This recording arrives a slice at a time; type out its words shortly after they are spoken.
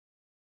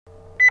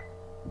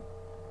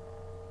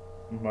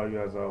Hi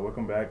guys,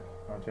 welcome back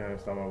on channel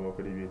Summer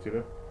Local DBA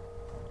Tutor.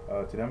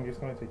 Today I'm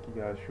just gonna take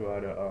you guys through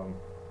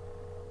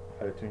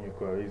how to tune your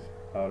queries,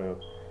 how to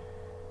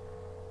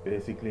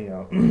basically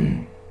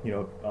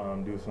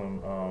do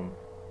some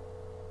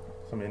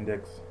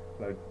index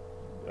like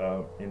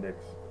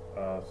index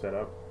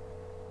setup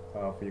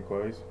for your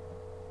queries.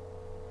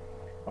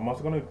 I'm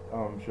also gonna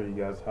show you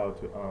guys how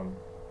to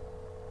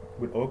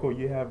with Oracle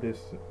you have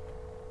this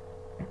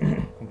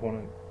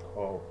component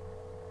called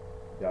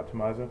the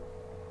optimizer.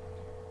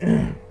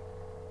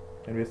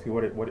 And basically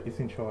what it's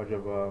in charge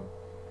of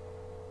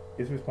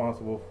it's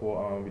responsible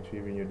for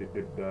retrieving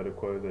the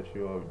queries that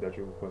you're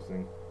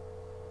requesting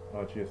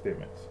to your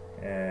statements.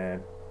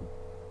 And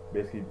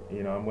basically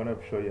I'm going to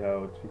show you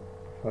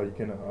how you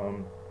can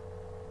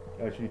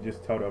actually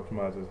just tell the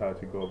optimizers how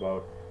to go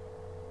about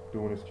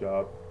doing this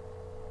job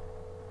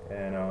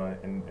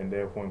and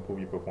therefore improve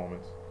your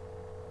performance.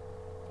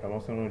 I'm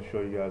also going to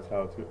show you guys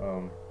how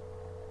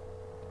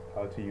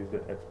to use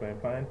the explain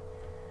plan,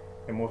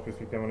 and more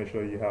specifically I'm going to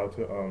show you how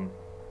to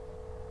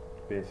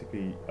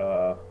basically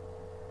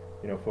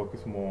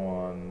focus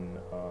more on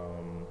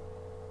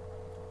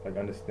like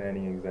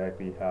understanding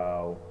exactly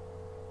how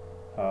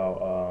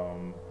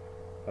how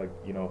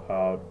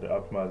the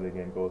optimizer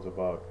again goes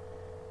about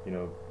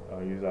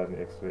utilizing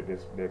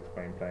the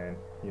explain plan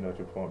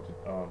to form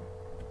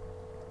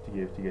to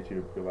get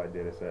you to provide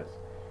data sets.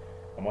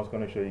 I'm also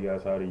going to show you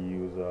guys how to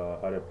use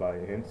how to apply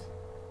hints.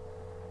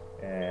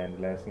 And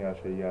the last thing I'll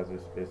show you guys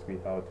is basically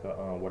how to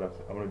I'm going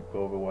to go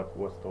over what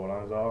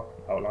outlines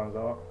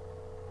are,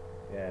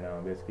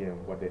 and basically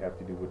what they have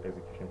to do with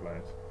execution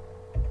plans.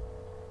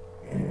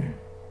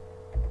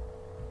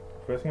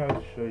 First thing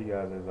I'll show you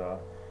guys is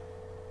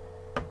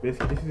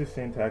basically this is the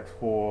syntax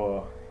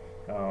for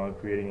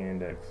creating an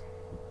index.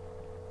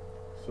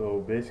 So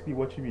basically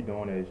what you'll be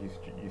doing is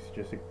it's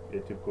just a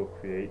typical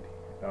create.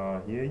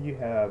 Here you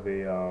have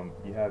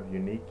you have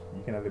unique.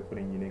 You can either put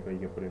in unique or you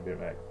can put in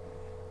bitmap.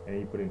 And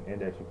you put in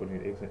index, you put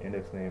in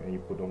index name, and you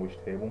put on which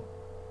table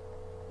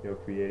you're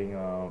creating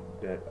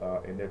that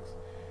index.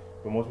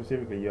 But more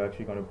specifically, you're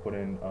actually going to put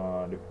in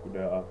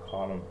the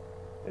column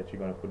that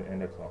you're going to put an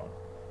index on.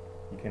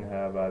 You can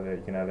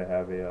either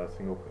have a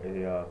single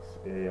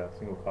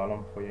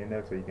column for your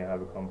index, or you can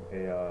have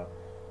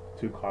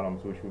two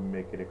columns, which would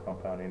make it a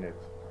compound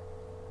index.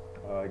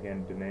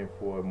 Again, the name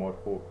for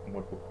multiple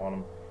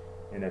column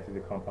index is a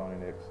compound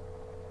index.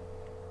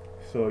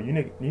 So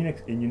unique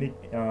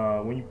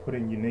when you put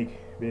in unique,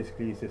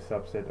 basically it's a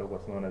subset of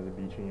what's known as a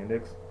B-tree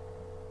index.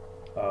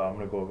 I'm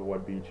going to go over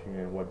what B-tree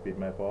and what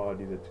bitmap are.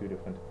 These are two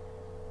different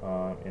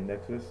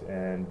indexes,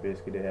 and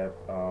basically they have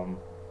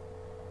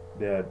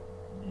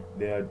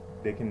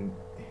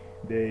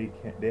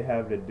they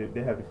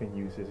have different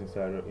uses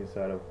inside of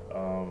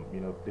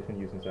different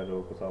uses inside of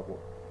Oracle software.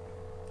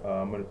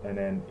 And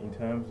then in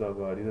terms of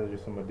these are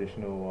just some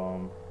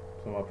additional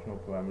some optional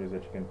parameters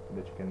that you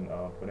can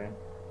put in.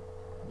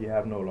 You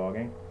have no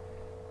logging.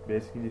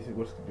 Basically, this is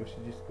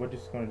what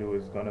it's gonna do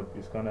is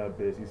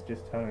it's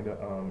just telling the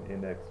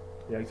index.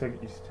 Yeah, it's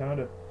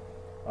telling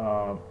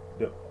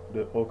the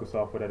Oracle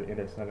software that the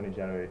index is not gonna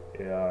generate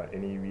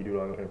any redo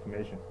log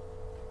information.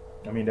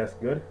 I mean that's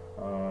good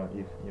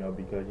if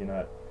because you're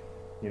not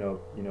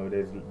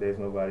there's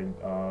no writing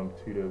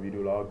to the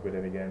redo log, but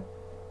then again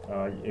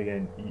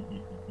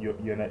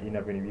you're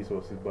not any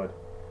resources. But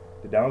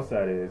the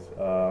downside is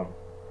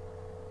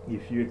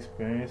if you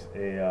experience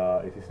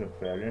a system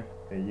failure,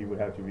 then you would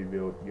have to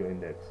rebuild your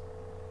index.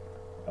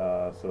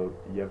 So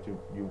you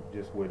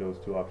just weigh those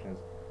two options,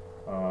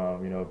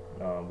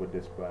 with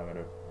this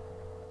parameter.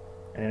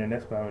 And then the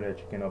next parameter that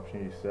you can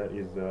optionally set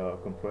is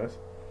compress.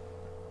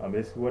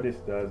 Basically, what this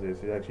does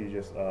is it actually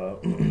just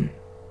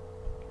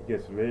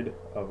gets rid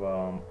of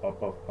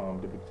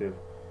duplicative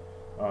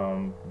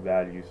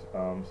values.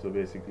 So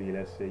basically,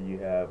 let's say you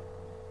have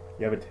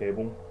a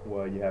table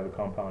where you have a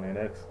compound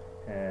index,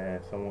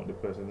 and the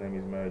person's name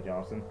is Mary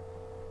Johnson,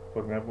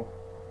 for example.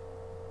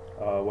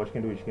 What you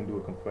can do is you can do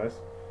a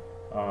compress,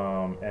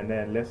 and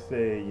then let's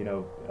say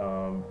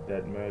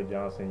that Mary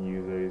Johnson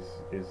user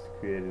is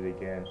created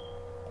again.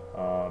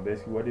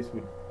 Basically, what this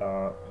would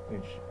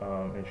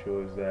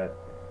ensure is that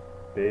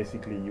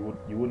basically you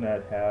would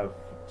not have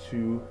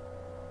two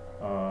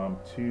of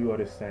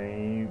the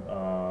same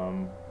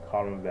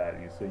column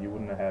values. So you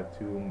wouldn't have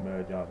two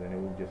Mary Johnson. It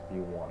would just be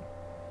one.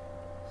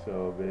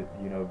 So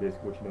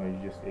basically what you're doing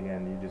is you're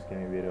just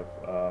getting rid of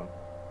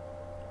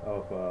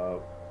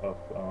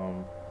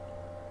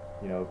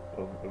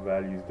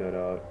values that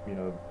are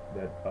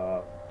that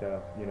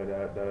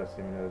are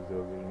similar as the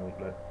original,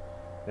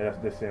 that's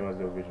the same as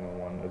the original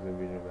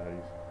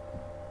values.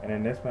 And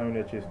then next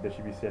parameter that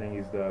should be setting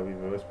is the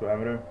reverse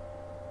parameter.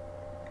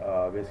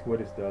 Basically what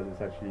this does is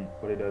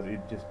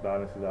it just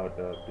balances out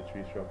the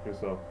tree structure.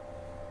 So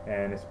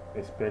and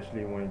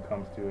especially when it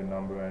comes to a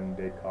number and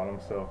date column.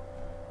 So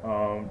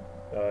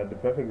the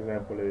perfect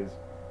example is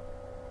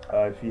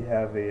if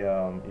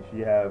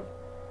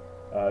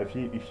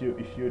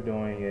you're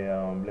doing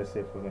a let's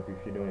say for example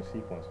if you're doing a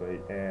sequence,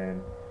 right,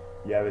 and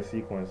you have a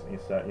sequence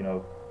inside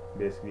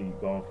basically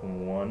going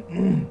from one,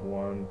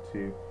 1,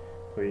 2,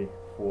 3,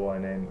 4,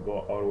 and then go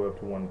all the way up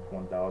to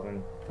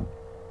 1,000,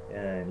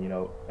 and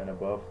and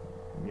above,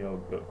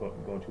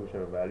 going to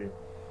whichever value.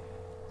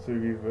 So the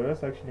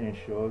reverse actually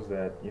ensures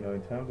that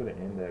in terms of the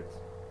index,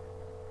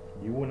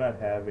 you will not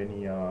have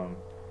any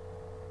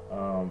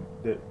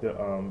the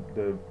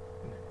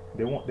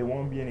there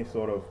won't be any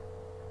sort of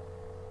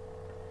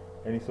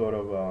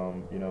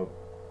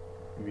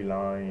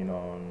relying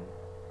on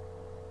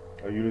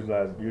or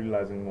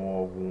utilizing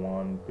more of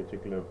one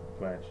particular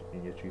branch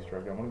in your tree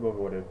structure. I'm gonna go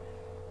over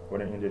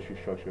what an industry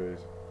structure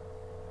is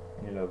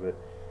in a little bit,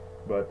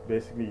 but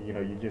basically,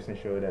 you just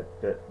ensure that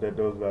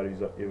those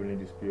values are evenly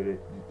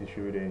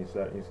distributed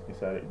inside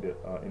the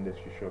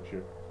industry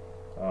structure.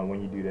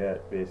 When you do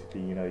that,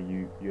 basically,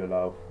 you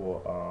allow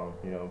for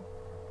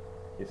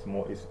it's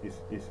more it's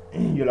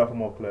you allow for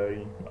more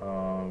clarity,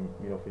 for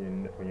your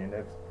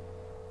index,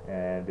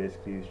 and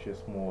basically it's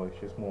just more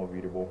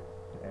readable,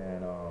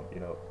 and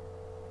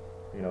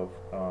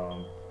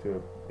to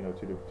the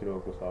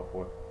local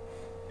software.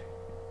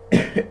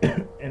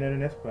 And then the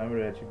next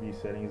parameter that you'll be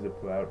setting is the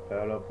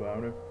parallel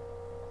parameter.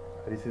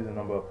 This is the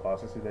number of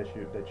processes that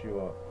you're going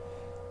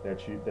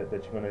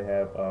to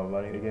have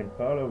running. Again,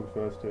 parallel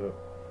refers to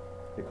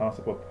the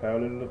concept of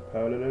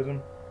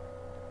parallelism.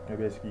 And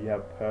basically, you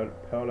have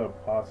parallel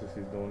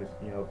processes doing this,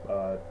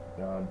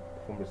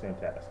 perform the same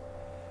task.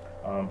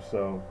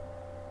 So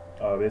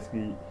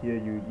basically, here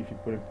if you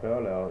put in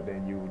parallel,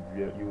 then you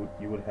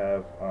would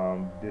have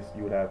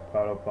you would have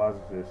parallel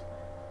processes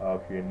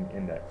creating an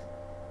index.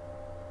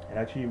 And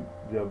actually,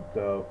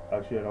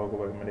 actually another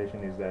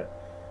recommendation is that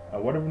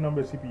whatever number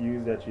of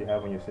CPUs that you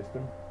have on your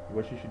system,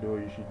 what you should do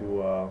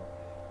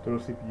total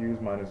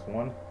CPUs minus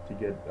 1 to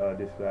get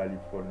this value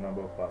for the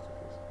number of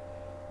processes.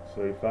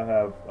 So if I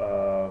have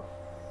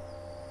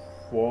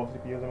 4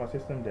 CPUs on my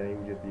system, then it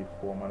would just be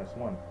 4 minus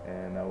 1,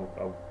 and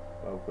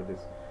I'll put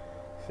this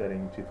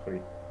setting to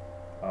 3.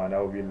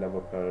 That would be a level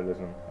of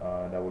parallelism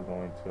that would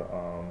go into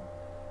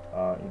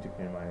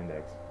creating my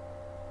index.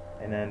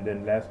 And then the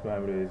last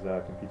parameter is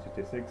compute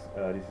statistics.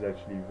 This is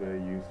actually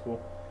very useful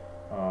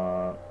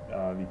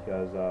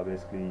because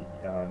basically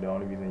the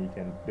only way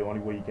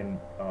you can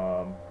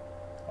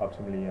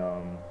optimally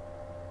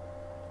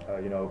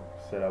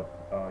set up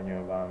your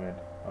environment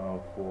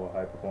for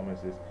high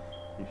performance is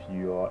if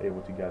you are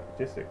able to get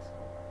statistics.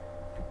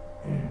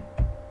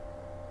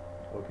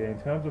 Okay, in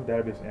terms of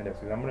database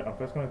indexes, I'm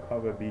first gonna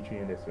cover B-tree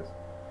indexes.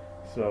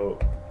 So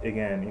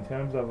again, in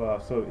terms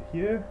of so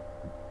here,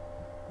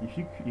 if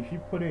you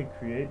put in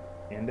create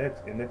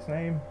index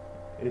name,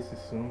 it's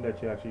assumed that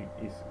you actually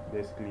is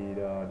basically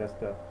that's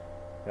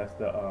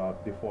the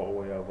default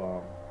way of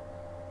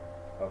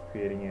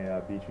creating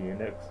a B-tree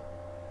index.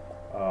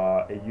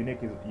 A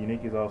unique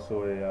is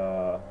also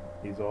a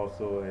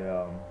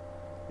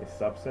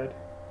subset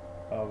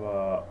of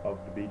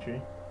the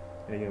B-tree.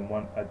 And again,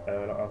 I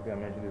don't think I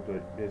mentioned this,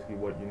 but basically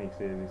what unique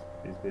says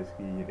is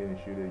basically you didn't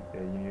shoot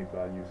unique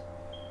values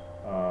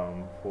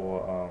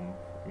for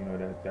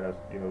that are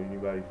unique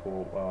value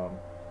for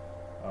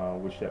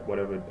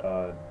whatever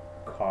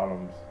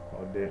columns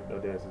or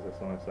datas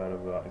that's on the side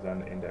of is on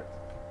the index.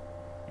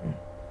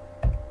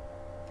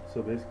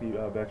 So basically,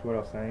 back to what I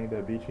was saying,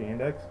 the B-tree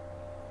index.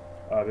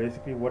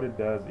 Basically, what it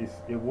does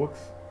is it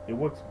works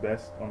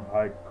best on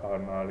high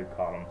cardinality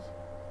columns.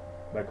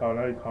 By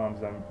cardinality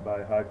columns,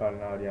 by high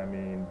cardinality, I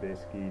mean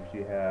basically if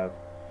you have,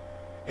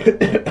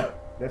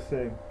 let's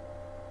say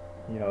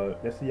you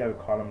have a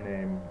column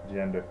named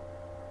gender,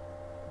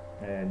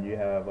 and you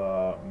have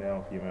male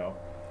and female.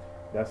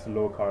 That's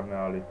low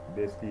cardinality.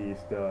 Basically,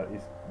 the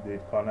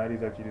cardinality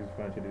is actually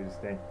referring to the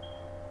distinct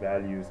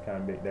values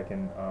that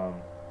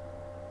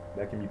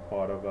can be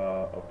part of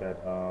that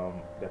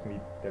can be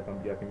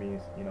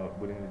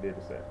within the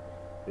data set.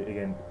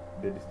 Again,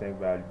 the distinct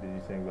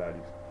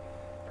values.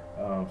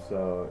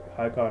 So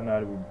high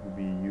cardinality would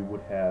be you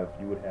would have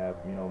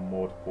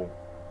multiple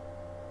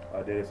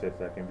data sets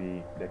that can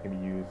be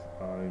used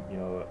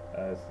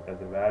as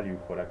a value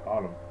for that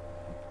column.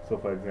 So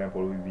for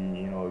example, it would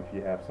be if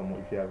you have a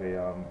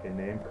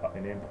name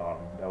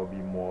column, that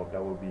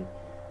would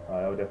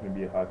definitely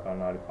be a high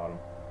cardinality column.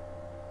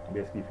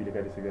 Basically, if you look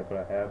at this example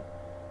I have,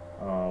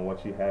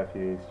 what you have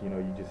here is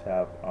you just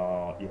have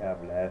you have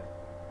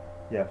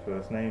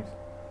first names,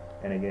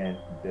 and again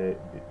this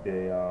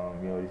is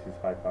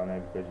high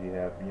cardinality because you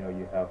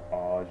have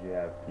R's, you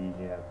have P's,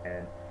 you have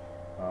N.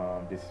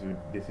 This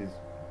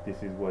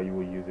is where you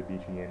will use the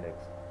B-tree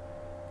index.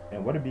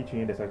 And what a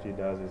B-tree index actually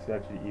does is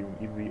actually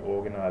it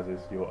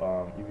reorganizes your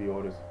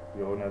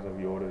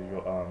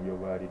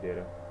variety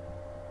data.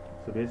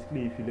 So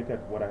basically, if you look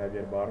at what I have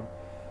here at the bottom,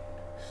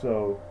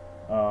 so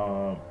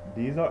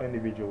these are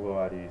individual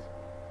varieties.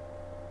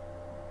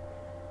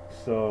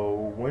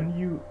 So when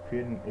you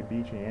create a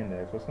B-tree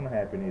index, what's going to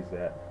happen is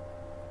that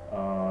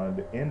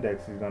the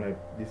index is going to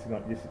this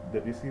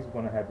is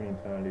going to happen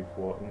internally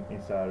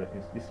inside.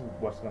 This is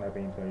what's going to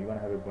happen internally. You're going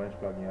to have a branch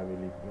block, and you have a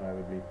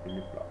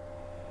leaf block.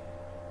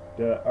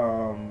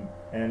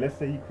 And let's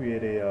say you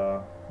created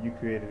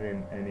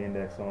an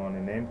index on a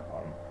name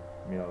column.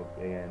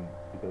 again,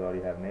 because I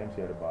already have names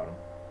here at the bottom.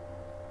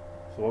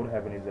 So what would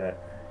happen is that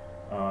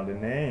the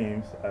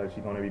names are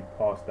actually going to be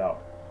parsed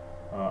out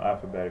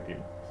alphabetically.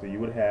 So you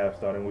would have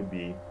starting with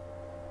B,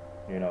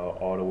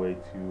 all the way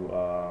to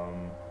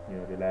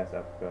the last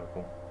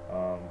alphabetical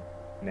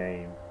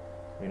name,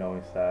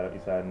 inside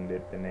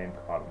the name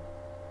column.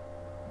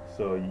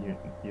 So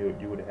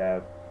you would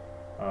have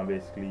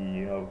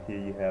basically, here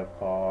you have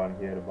car, and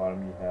here at the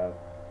bottom you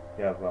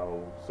have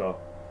vowels. So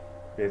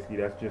basically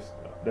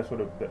that's what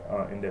the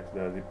index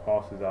does. It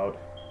passes out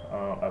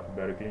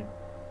alphabetically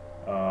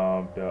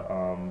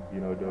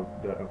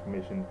the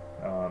information,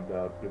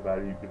 the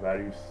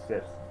value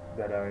sets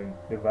that are in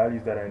the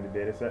values that are in the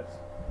data sets.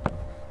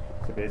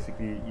 So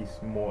basically it's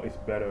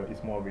better,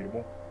 it's more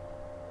readable,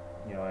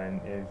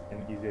 and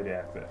easier to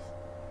access.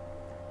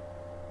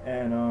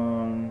 And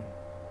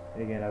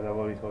again, as I've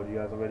already told you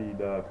guys already,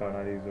 the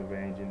coordinates of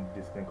range and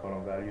distinct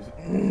column values.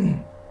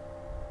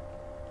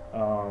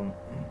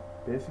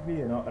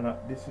 Basically,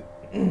 this is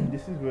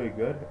this is really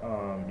good.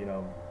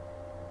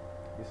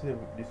 This is a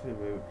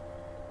very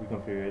good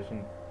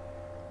configuration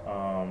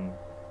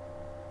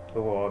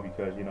overall,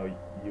 because you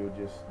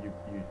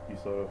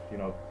sort of,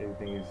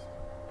 everything is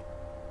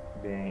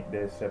being,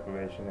 there's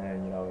separation,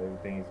 and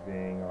everything is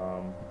being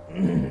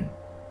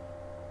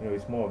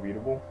it's more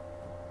readable.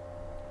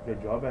 The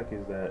drawback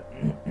is that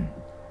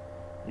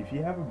if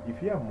you have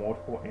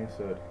multiple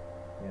insert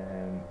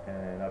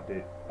and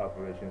update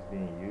operations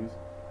being used,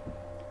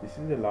 this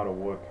is a lot of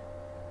work,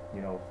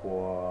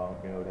 for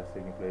that's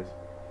taking place.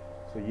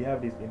 So you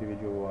have these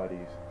individual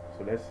IDs.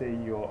 So let's say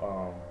you're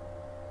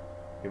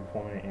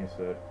performing an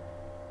insert,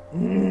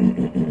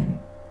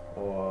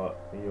 or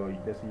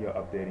let's say you're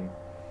updating,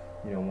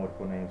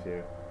 multiple names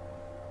here.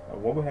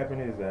 What will happen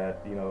is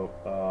that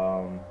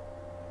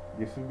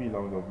this will be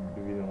longer.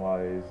 The reason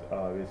why is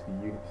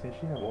basically, since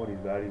you have all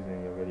these values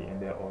in already, and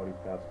they're already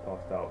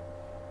passed out,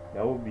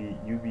 that will be,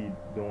 you be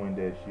doing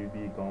this, you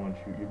be going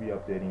through, you be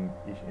updating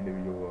each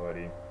individual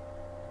already,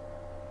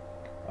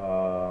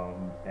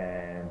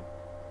 and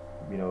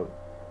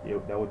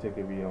that will take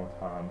a really long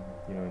time,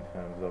 in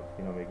terms of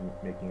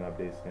making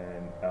updates,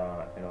 and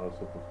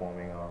also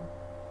performing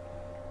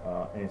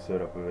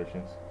insert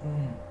operations.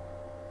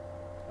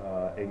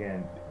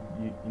 Again,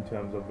 in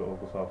terms of the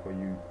Oracle software,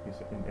 and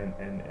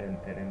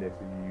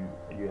indexes,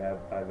 you have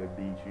either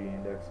B tree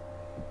index,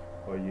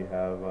 or you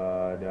have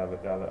the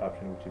other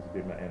option, which is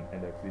bitmap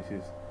index. This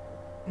is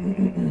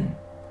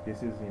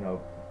this is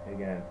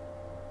again,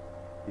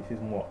 this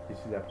is more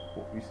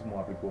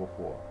applicable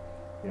for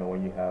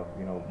when you have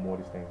more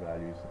distinct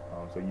values.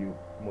 So you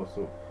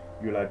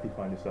likely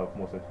find yourself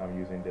most of the time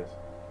using this,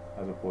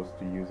 as opposed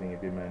to using a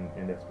bitmap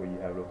index where you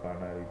have local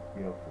analytic,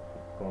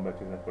 going back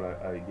to the example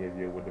I gave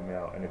you with the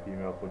male and the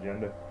female for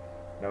gender.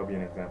 That would be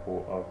an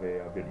example of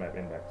a bitmap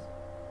index.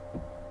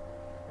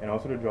 And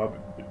also the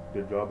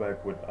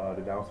drawback with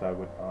the downside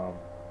with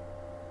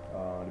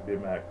the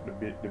bitmap, the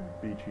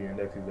B tree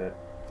index, is that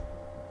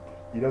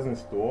it doesn't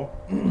store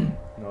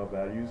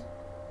values.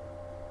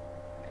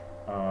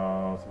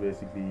 So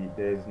basically,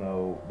 there's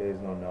no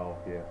null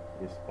here.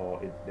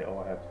 They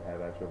all have to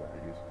have actual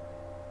values.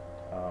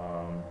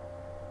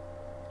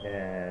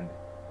 And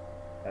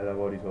as I've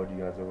already told you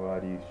guys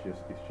already,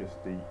 it's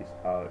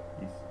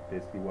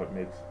basically what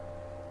makes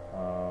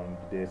the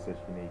data set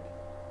unique.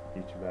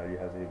 Each value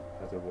has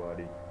a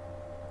variety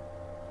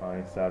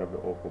inside of the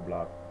Oracle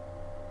block.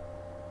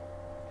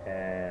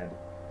 And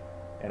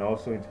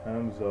also in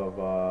terms of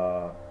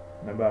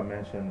remember I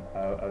mentioned,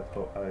 I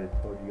told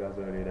you guys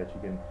earlier that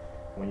you can,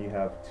 when you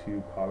have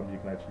two columns, you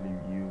can actually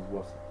use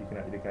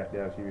they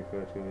actually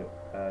refer to it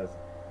as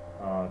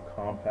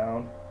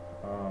compound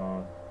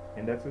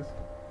indexes.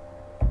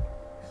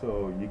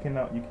 So you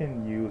can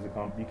use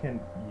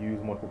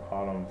multiple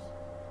columns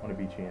on a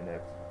B tree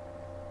index.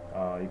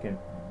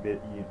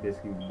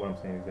 Basically what I'm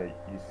saying is that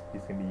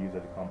this can be used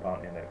as a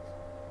compound index.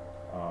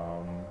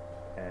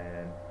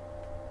 And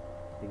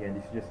again,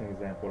 this is just an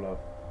example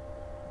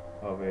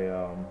of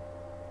a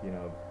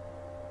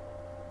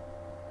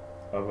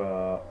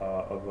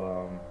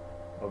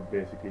of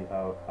basically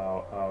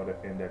how the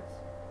index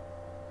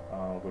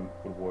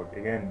would work.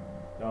 Again,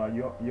 the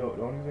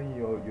only reason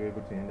you're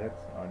able to index,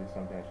 this is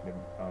something I should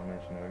have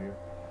mentioned earlier,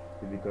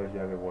 is because you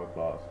have a word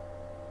clause.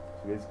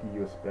 So basically,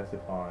 you're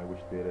specifying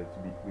which data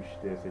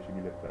set should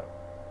be looked up.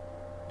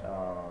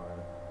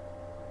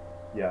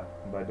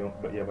 By doing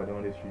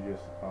this, you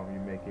just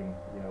you're making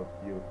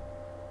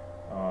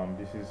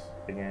this is,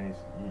 again,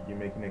 you're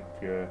making it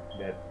clear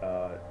that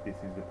this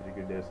is the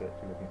particular data set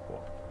you're looking for.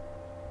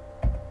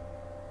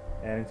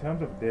 And in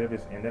terms of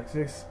database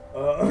indexes,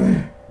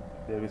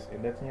 database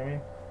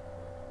indexing,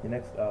 the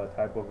next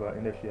type of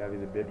index you have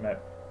is a bitmap.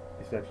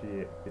 It's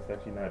actually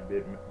not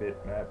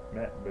bitmap,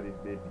 but it's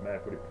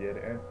bitmap with a P at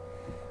the end.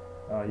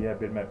 You have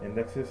bitmap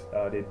indexes.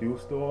 They do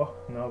store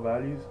null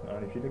values.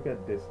 And if you look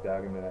at this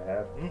diagram that I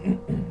have,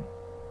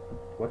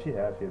 what you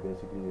have here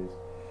basically is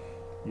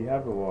you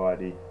have the raw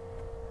ID.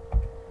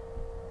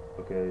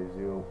 Okay,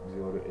 0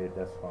 to 8,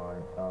 that's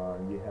fine.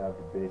 You have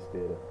the base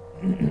data.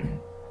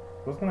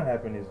 what's gonna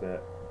happen is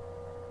that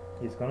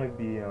it's gonna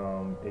be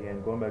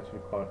again going back to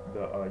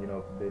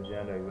the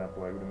gender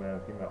example, like with the male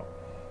and female.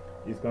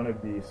 It's gonna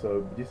be,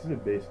 so this is the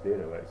base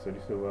data, right? So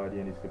this is the variety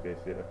and this is the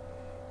base data.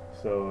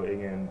 So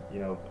again,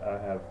 I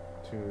have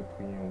 2,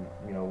 3,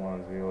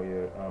 1, 0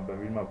 here. But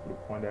really, my the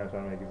point that I'm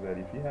trying to make is that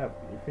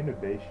if in the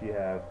base you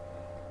have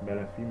male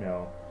and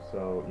female,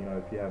 so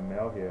if you have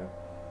male here,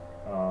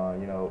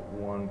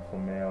 1 for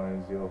male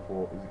and 0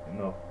 for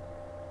no.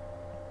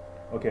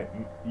 Okay,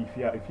 if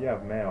you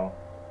have male,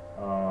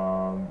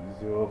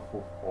 0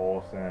 for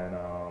false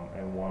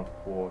and 1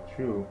 for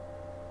true,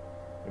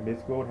 and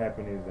basically what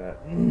happen is that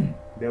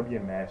there'll be a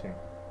matching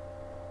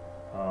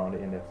on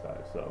the index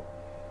side. So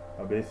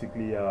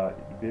basically,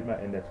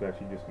 bitmap index will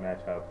actually just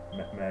match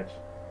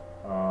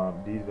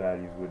these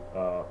values with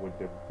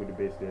the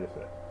base data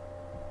set.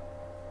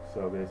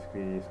 So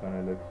basically, it's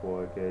gonna look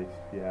for, okay,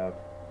 if you have,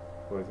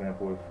 for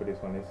example, for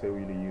this one, let's say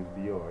we use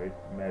BO, right?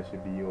 Match the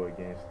BO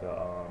against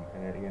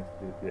and then against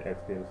the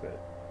X data set.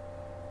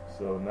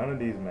 So none of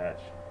these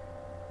match,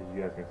 as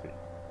you guys can see.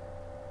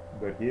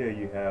 But here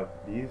you have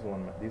these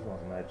ones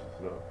match.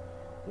 So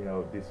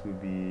this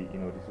would be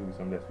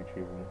some that's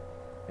retrievable,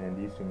 and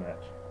these two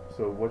match.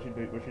 So what you're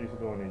just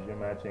doing is you're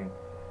matching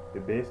the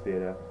base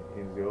data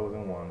in zeros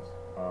and ones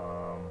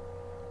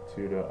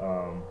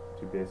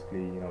to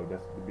basically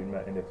that's the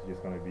bitmap index is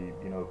just gonna be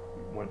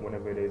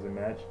whenever there's a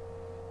match,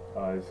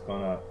 it's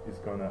gonna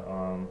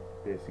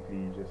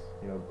basically just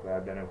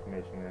grab that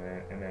information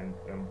and then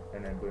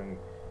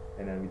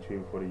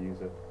retrieve for the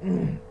user.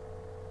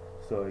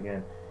 So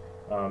again,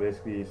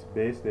 basically it's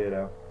base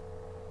data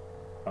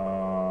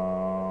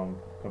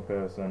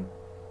comparison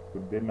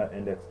with bitmap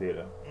index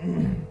data.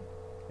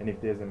 And if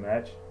there's a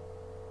match,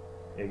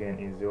 again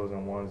in zeros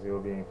and ones, 0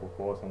 being for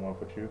false and 1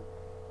 for true,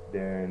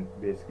 then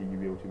basically you'll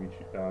be able to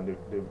retrieve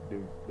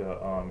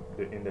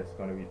the index is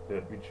going to be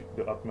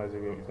the optimizer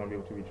is going to be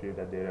able to retrieve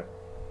that data.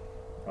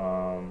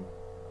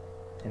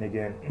 And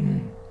again,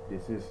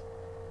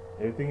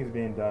 everything is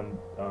being done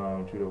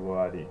through the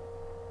variety.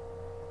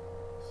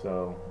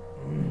 So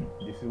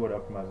this is what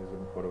optimizer is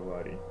looking for, the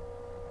variety.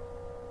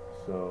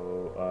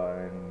 So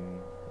and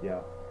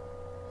yeah,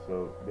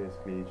 so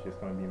basically it's just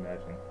going to be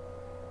matching.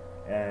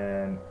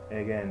 And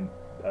again,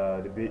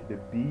 the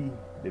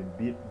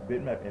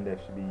bitmap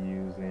index should be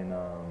used in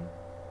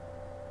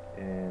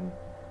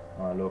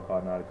low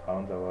coordinate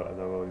columns, as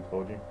I've already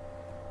told you.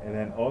 And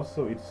then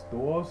also it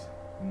stores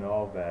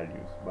null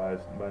values. By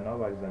null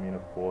values I mean,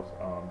 of course,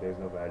 there's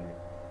no value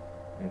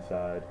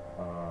inside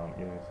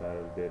inside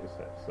of the data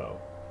set. So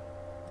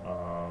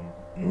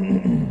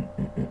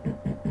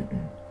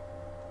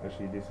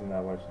actually this is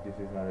not a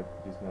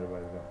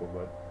right example,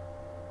 but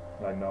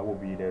like null will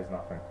be there's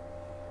nothing.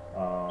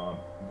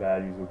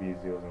 Values will be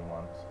zeros and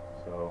ones.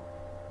 So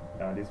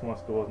this one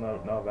stores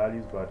null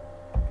values, but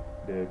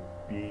the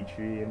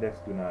B-tree index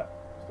do not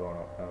store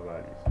null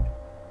values.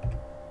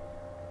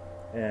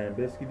 And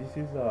basically this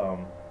is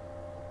I'm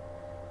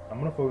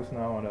gonna focus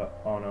now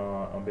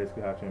on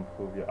basically how to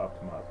improve your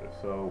optimizer.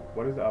 So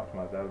what is the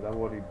optimizer? I've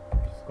already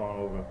just gone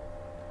over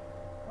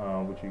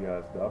with you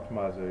guys. The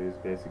optimizer is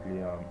basically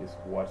is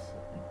what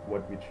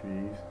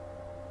retrieves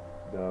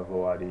the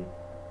variety,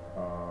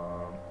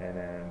 and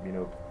then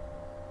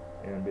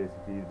and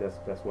basically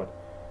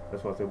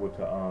that's what's able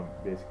to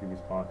basically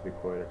respond to the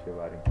query that you're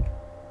writing.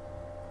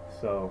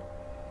 So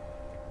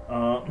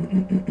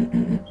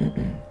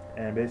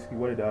and basically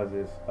what it does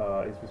is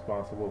it's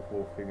responsible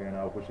for figuring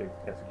out which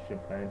execution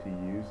plan to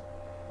use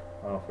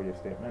for your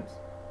statements.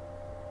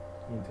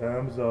 In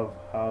terms of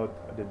how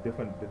the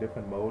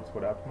different modes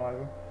for the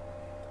optimizer,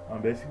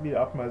 basically the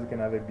optimizer can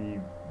either be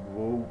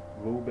rule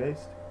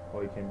based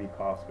or it can be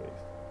cost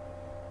based.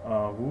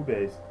 Rule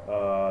based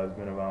has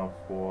been around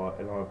for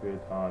a long period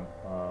of time,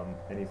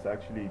 and it's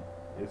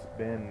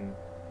been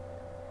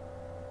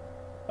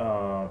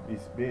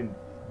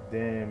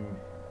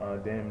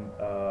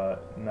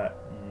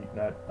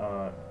not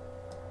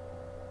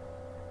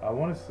I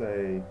want to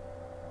say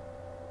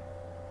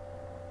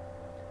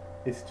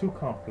it's too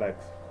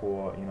complex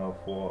for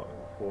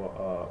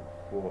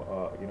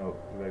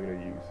regular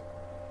use.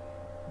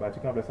 By too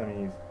complex I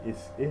mean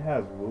it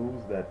has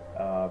rules that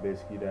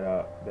basically that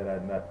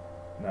are not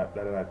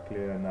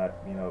clear and not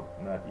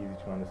easy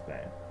to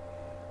understand.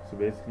 So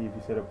basically, if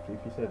you set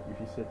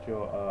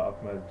your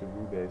optimizer to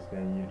rule based,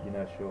 then you're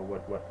not sure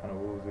what kind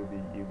of rules you'll be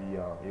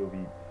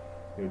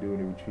doing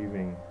the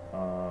retrieving.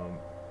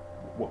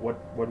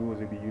 What rules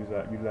you'll be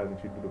utilizing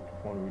to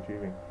perform the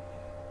retrieving.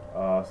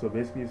 So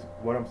basically,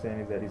 what I'm saying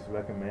is that it's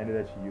recommended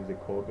that you use a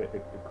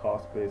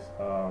cost-based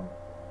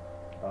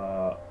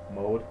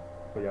mode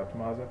for your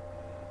optimizer.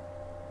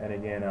 And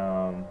again,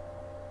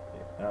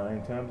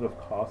 in terms of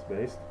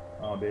cost-based,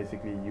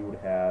 basically you would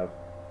have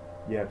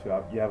these two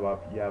options. You have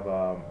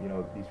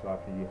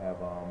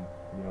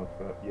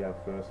you have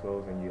first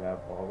rows and you have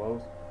all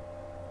rows.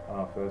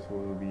 First row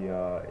will be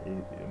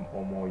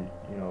more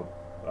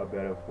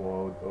better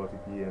for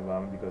OTP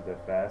environment because they're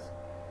fast.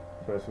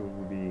 First row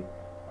will be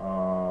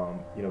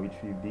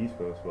retrieve these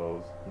first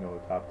rows,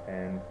 top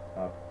 10,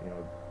 top,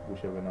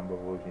 whichever number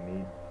of rows you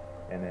need,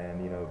 and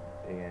then,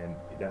 and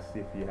that's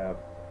if you have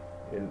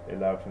a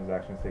lot of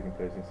transactions taking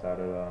place inside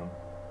of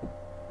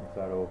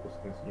Oracle,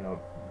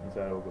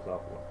 inside of Oracle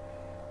software.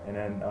 And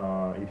then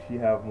if you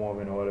have more of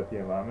an OLTP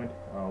environment,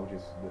 which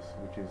is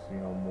which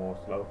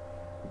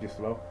is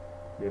slow,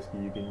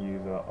 basically you can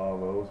use all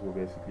rows, where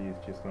basically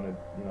it's just gonna,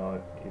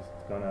 it's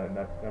gonna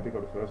not gonna pick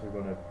up the first, it's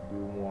gonna do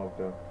more of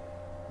the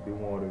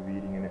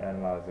reading and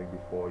analyzing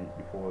before it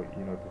performs,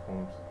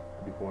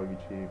 before it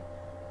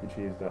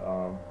retrieves the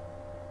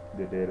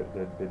data,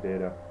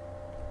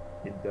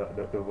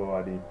 the raw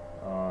ID,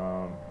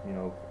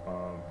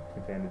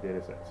 contain the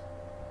data sets.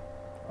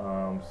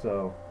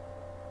 So,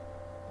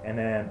 and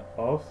then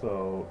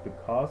also the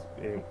cost.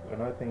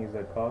 Another thing is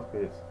that cost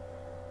bits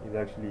is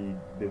actually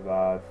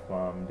derived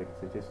from the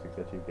statistics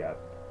that you get.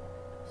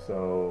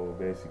 So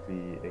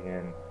basically,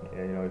 again,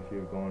 if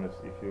you're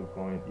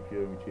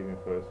retrieving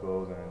first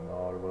rows and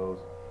all the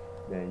rows,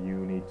 then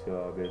you need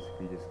to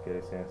basically just get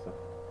a sense of,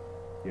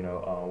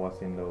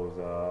 what's in those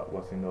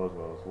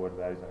rows, what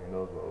values are in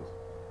those rows,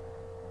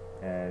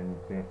 and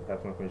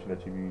that's information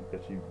that will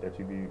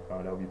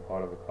be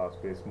part of the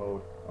cost-based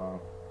mode.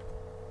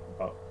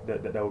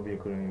 That will be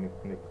included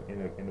in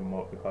the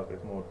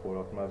cost-based mode for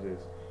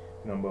optimizers,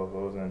 number of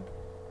rows and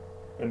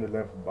the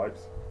length of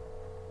bytes.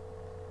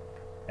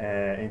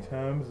 And in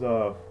terms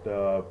of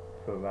the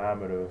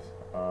parameters,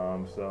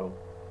 so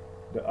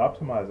the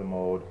optimizer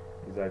mode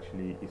is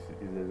actually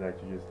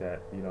just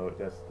that,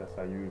 that's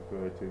how you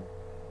refer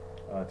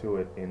to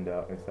it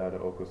inside the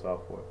Oracle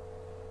software.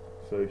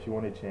 So if you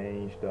want to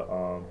change the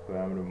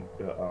parameter,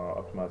 the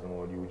optimizer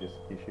mode, you would just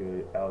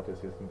issue alter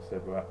system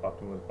set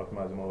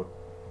optimizer mode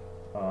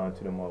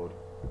to the mode.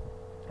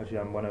 Actually,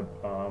 I'm gonna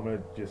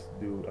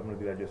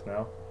do that just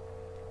now.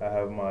 I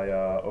have my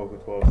Oracle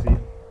 12c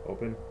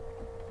open.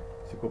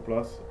 SQL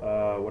Plus.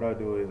 What I'll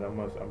do is I'm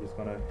just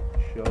gonna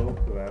show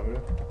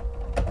parameter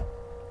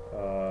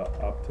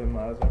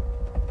optimizer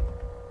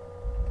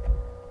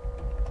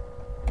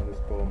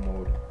underscore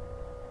mode.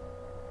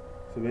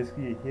 So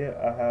basically here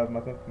I have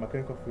my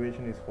current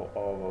configuration is for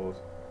all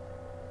rows.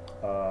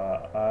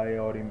 I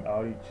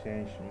already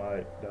changed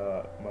my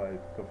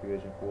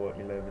configuration for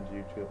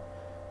 11G to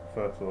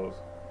first rows.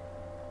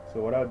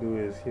 So what I'll do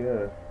is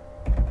here.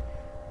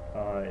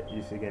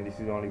 This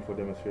is only for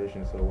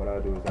demonstration. So what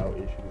I'll do is I'll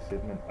issue the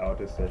statement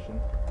outer session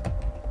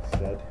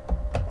set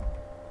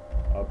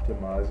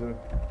optimizer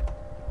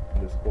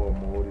underscore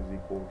mode is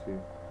equal to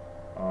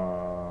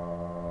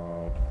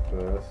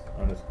first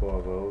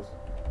underscore rows.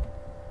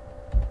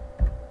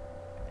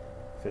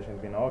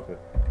 Session's been altered.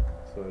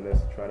 So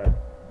let's try that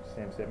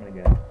same statement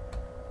again.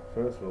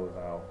 First rows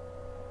now.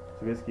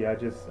 So basically, I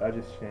just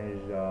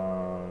changed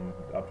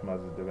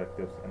optimizer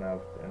directives, and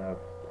I've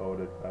told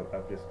it.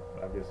 I've just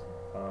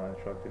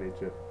instructed it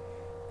to,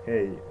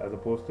 hey, as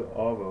opposed to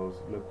all rows,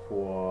 look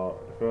for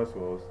the first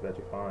rows that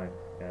you find,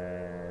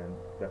 and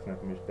that's the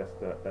information. That's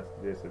the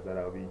distance that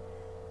I'll be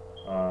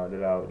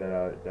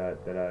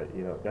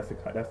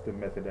that's the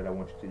method that I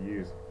want you to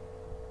use.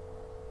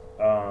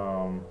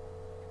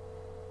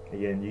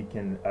 Again, you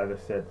can either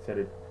set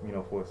it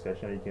for a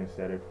session, or you can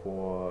set it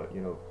for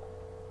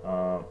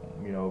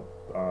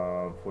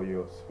for the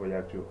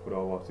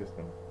overall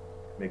system,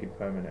 make it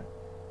permanent.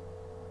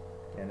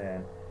 And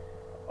then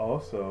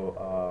also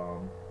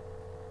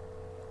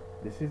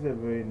this is a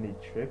very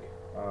neat trick.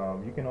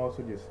 You can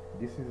also this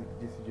is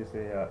just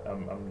a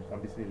I'm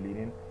basically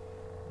leading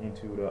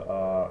into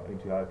how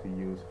to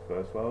use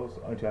first rows,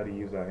 into how to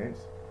use our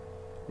hints.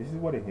 This is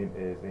what a hint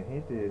is. A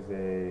hint is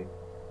a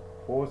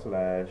 /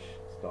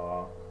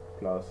 star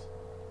plus,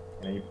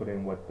 and then you put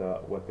in what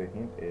the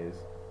hint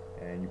is,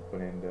 and you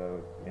put in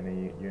and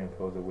then you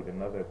enclose it with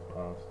another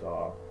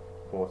star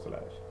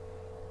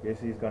 /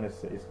 Basically, it's gonna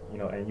say,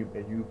 and you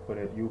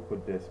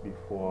put this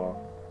before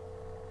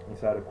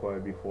inside the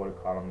query before the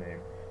column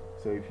name.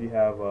 So if you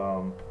have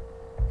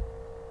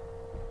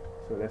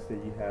so let's say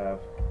you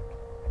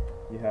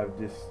have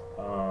this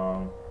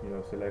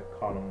select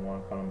column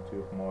 1, column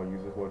 2 from all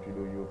users. What you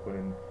do, you put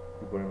in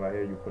right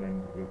here, you put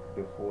in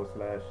the /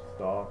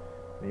 star,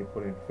 then you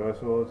put in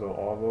first rows or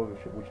all rows,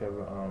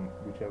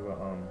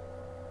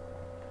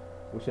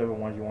 whichever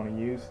ones you want to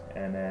use,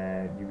 and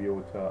then you'll be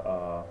able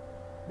to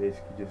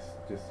basically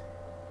just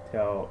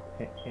tell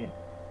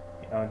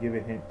give a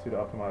hint to the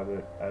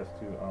optimizer as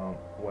to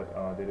what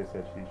data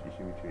set she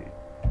should retrieve.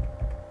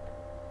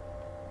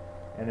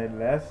 And then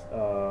last,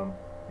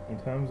 in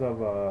terms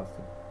of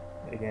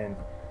again,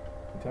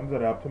 in terms of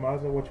the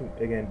optimizer,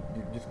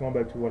 just going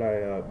back to what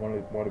I one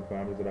of the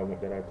parameters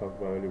that I talked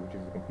about earlier, which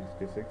is the complete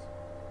statistics.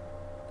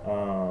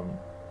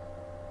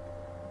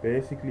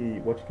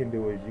 Basically, what you can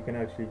do is you can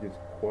actually just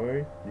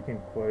query. You can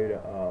query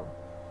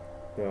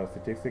the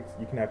statistics.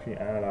 You can actually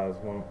analyze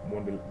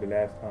the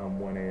last time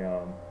when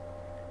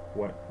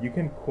you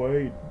can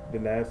query the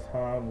last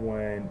time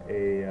when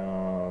a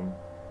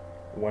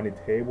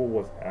table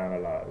was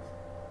analyzed.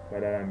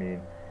 By that I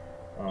mean,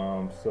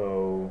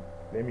 so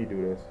let me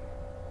do this.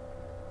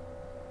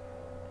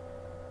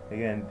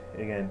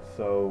 again.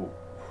 So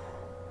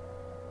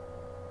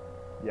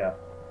yeah,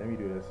 let me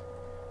do this.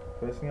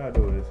 First thing I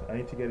do is I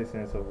need to get a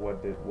sense of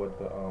what's the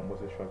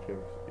structure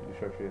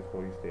is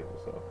for these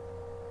tables.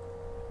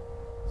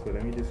 So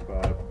let me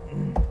describe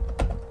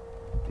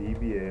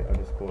DBA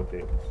underscore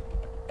tables.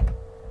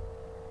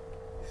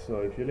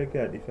 So if you look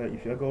at if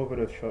I go over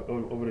the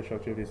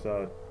structure of this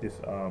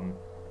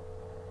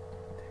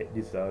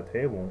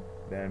table,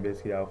 then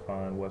basically I'll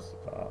find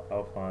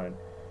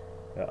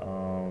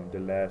the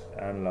last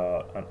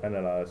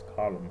analyzed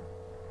column.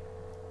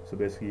 So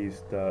basically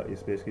it's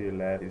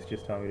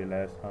just telling me the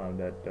last time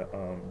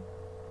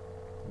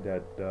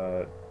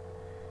that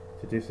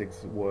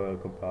statistics were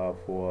compiled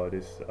for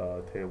this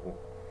table.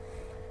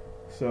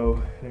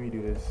 So let me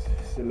do this.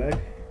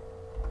 Select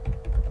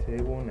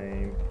table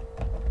name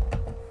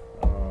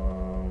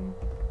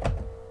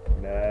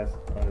last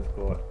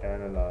underscore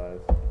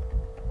analyzed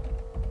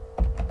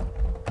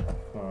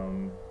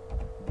from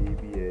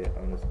DBA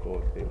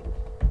underscore tables.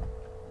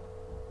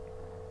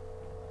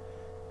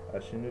 I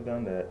shouldn't have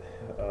done that.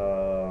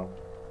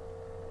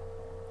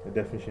 I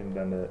definitely shouldn't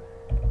have done that.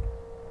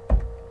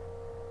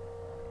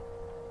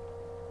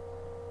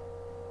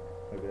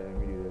 Okay, let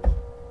me do this.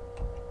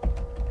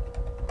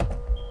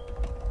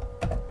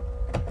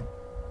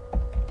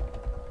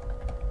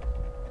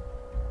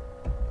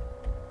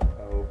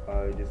 I hope I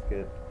just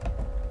get,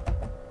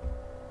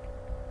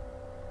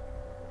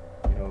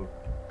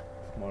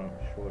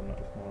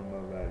 small number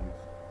of values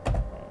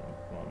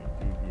from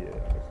DBA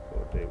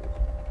underscore tables.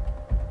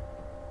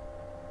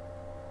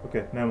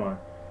 Okay, never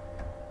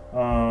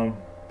mind.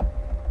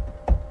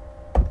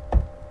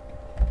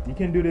 You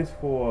can do this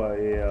for a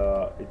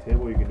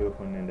table. You can do it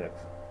for an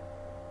index.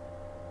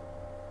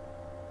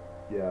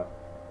 Yeah,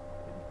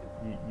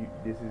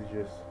 this is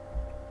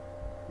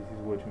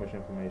way too much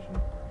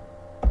information.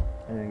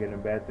 And then again,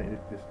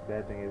 this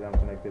bad thing is I'm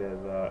connected as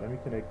let me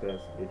connect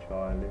as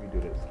HR and let me do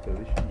this because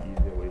it should be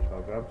easier with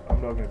HR.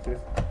 I'm logging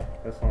this.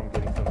 That's why I'm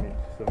getting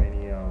so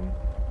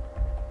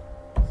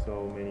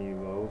many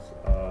rows.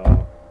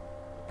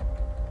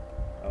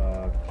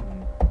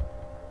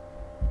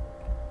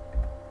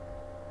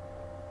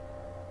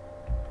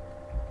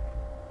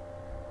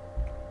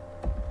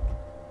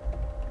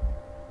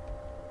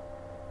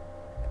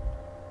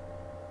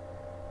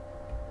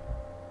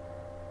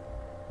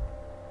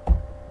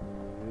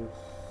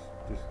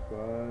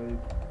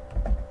 Describe.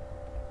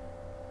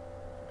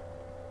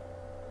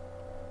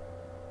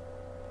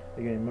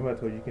 Again, remember I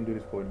told you you can do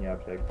this for any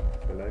object.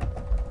 Select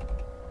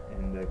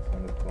index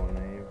underscore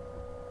name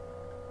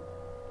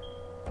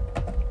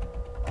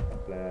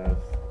class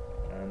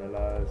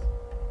analyze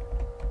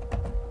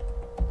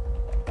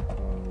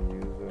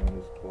user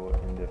underscore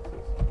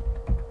indexes.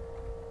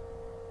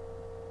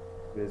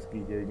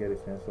 Basically, here you get a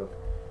sense of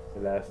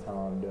the last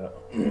time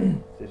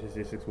the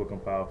statistics were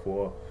compiled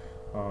for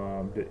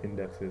the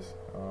indexes.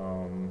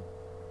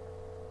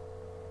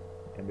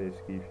 And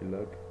basically, if you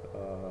look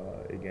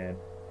again,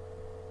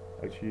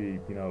 actually,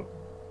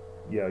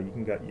 yeah, you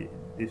can get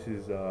this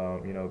is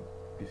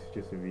this is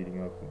just a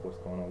reading of what's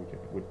going on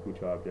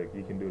with your object.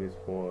 You can do this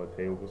for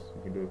tables.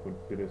 You can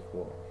do this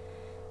for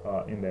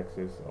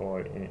indexes or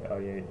any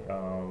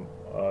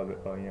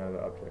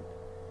other object.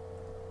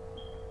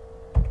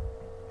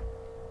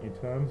 In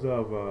terms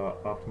of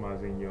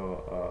optimizing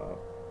your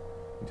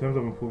in terms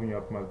of improving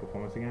your optimized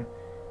performance again,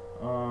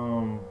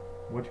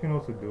 what you can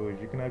also do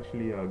is you can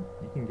actually you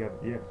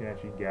can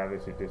actually gather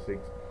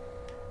statistics,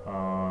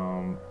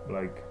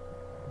 like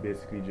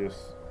basically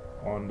just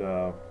on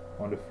the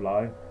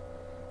fly,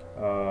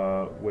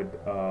 with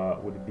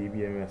the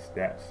DBMS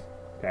stats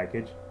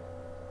package.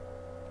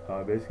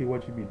 Basically,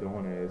 what you'd be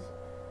doing is,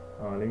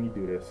 let me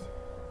do this.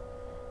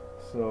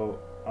 So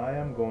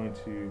I'm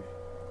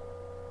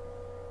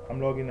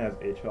logging as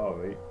HR,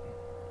 right?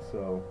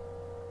 So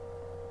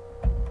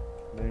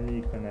let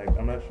me connect.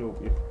 I'm not sure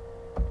if,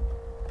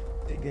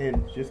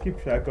 again, just keep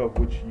track of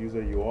which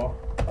user you are,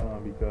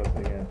 because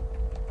again,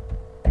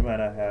 you might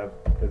not have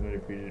as many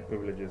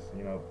privileges,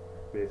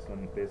 based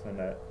on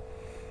that.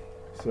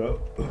 So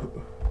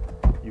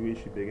you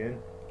should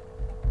begin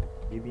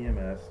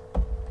DBMS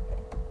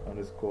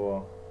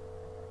underscore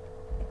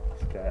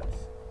stats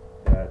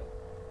that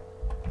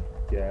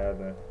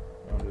gather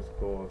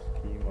underscore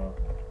schema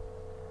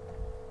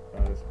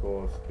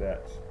underscore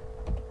stats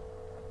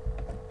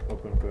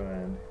open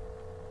parent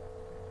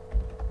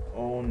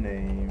own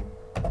name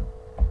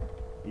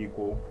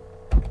equal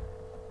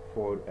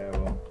forward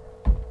arrow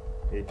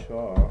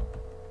HR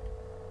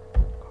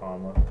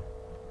comma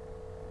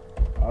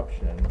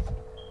options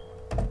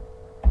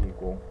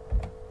equal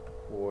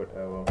forward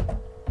arrow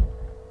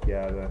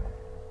gather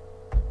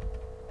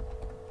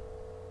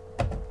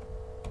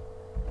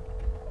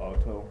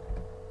auto.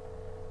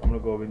 I'm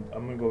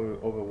gonna go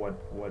over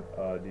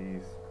what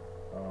these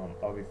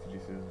obviously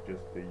this is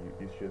just the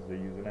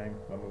username.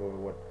 I'm gonna go over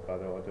what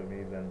other auto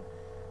means and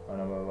a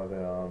number of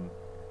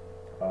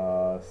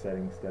other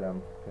settings that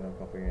I'm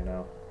configuring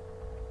now.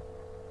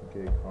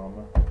 Okay,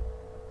 comma,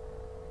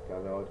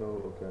 gather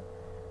auto. Okay,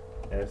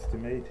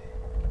 estimate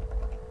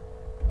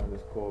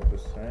underscore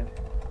percent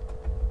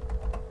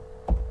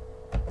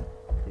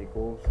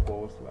equals /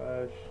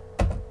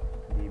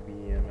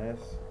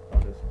 dbms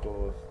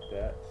underscore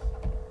stats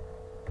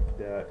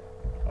dot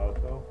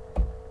auto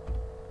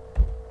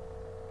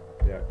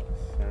dot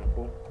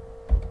sample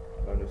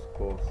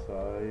underscore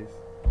size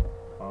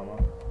comma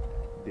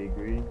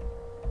degree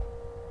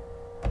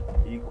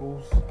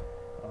equals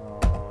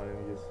let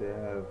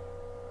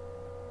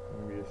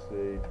me just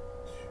say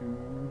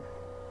two.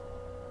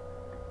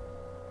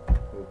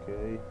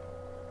 Okay,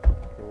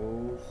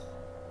 close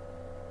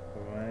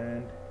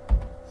command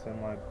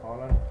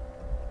semicolon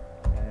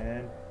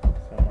and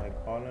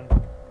semicolon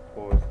 /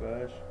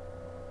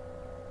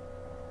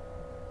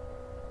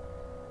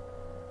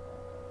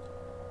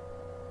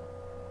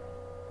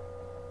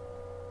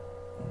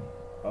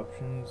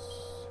 options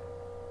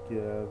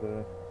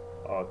gather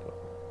auto.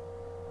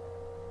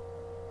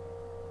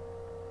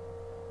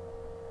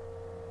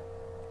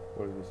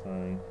 What is it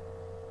saying?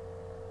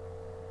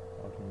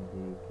 Auto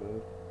included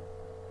close.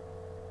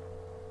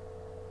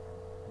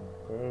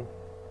 Okay.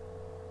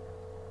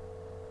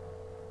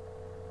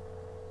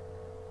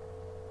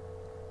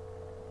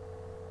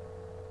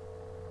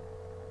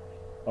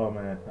 Oh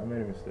man, I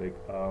made a mistake.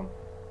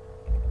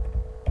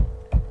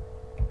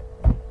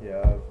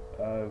 Yeah,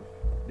 I've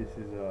this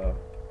is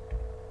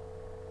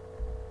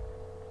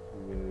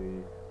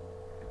really,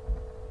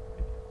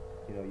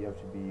 you have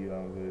to be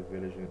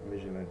very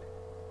vigilant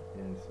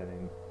in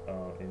setting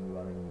in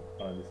running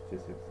the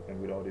statistics and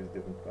with all these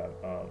different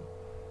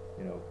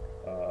you know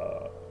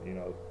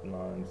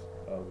lines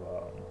of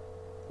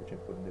that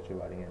you're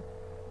writing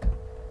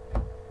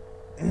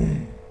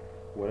in.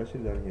 What I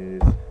should have done here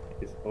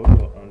is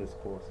auto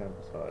underscore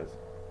sample size,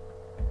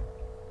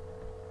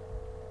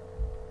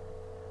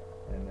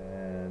 and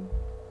then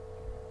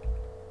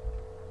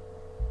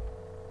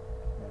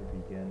not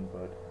begin,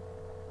 but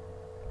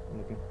I'm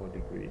looking for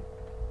degree.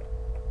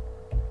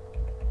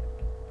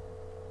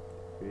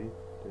 There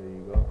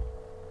you go.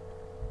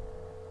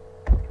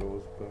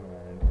 Close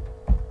command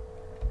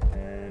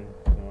and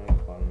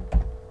semicolon.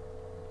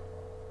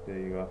 There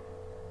you go.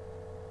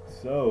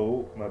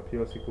 So my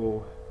pure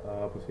SQL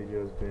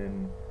procedure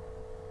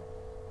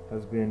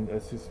has been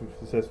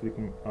successfully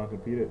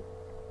completed.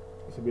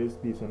 So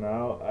basically, so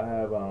now I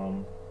have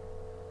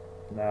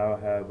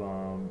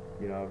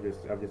I've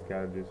just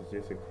gathered the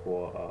statistics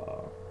for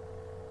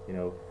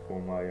for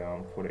my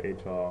for the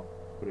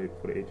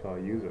HR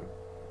user.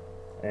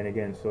 And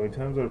again, so in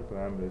terms of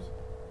parameters,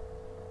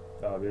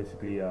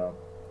 basically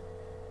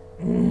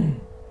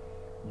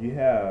you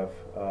have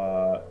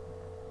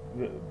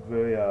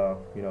very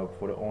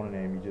for the owner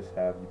name, you just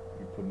have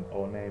you put an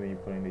owner name and you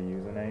put in the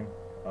username.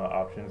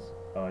 Options,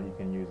 you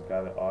can use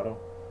gather auto.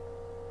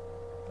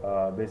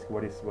 Basically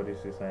what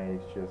this is saying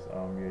is just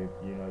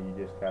you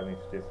just gathering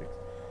statistics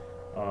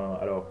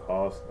at all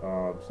costs.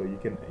 So you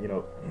can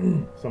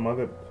some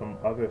other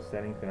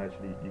settings can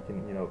actually you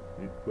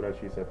could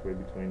actually separate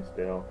between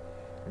stale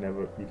and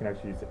never. You can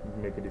actually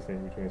make a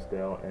distinction between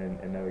stale and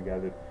never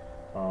gathered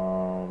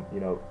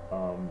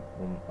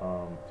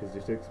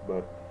statistics,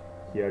 but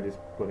here just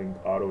putting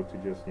auto to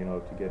just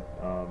to get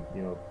to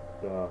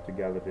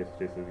gather the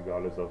statistics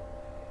regardless of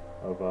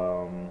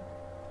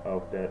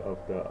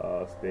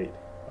the state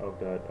of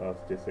that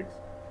statistics.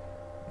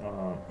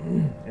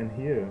 And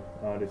here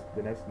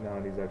the next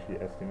noun is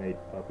actually estimate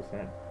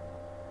percent.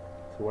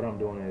 So what I'm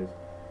doing is,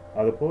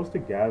 as opposed to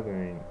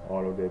gathering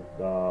all of the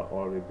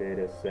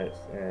data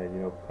sets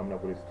and coming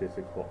up with a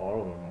statistic for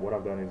all of them, what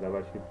I've done is I've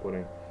actually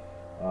putting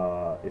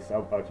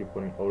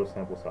auto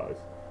sample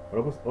size.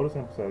 Auto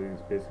sample size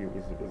is basically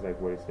is like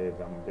what it says.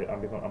 I'm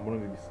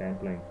going to be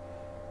sampling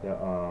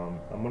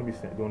I'm going to be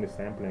doing the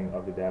sampling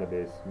of the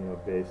database,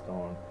 based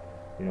on,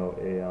 a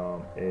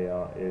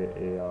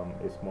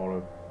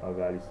smaller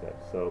value set.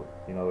 So,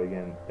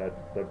 again, that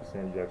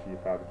percentage is actually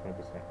 5 to 20%,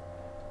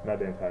 not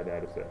the entire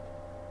data set.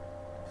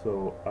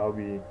 So I'll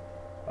be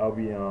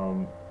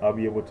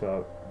able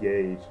to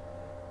gauge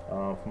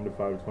from the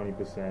 5 to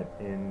 20%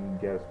 in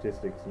gather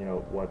statistics.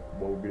 What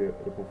would be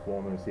the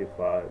performance if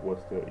I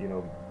was to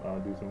do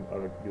some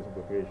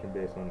preparation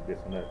based on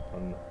that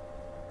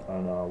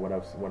on what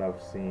I've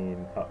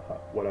seen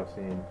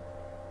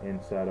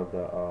inside of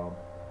the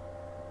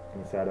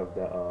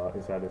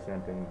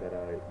sampling that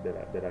I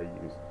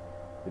use,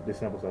 the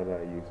sample size that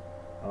I use.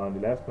 The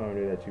last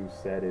parameter that you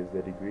set is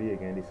the degree.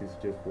 Again, this is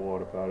just for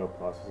the parallel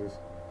processes.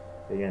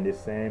 Again, the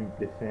same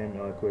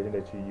equation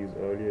that you used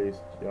earlier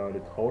is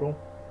the total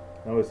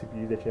number of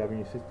CPUs that you have in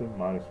your system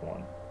minus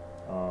 1.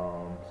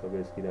 So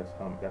basically, that's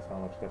how many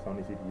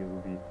CPUs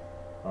would be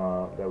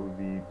that would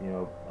be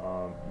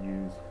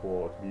used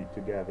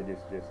to gather this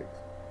statistics.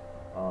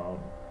 Let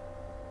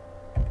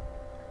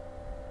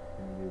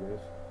me do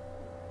this.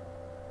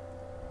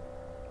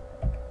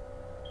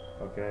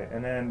 Okay,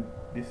 and then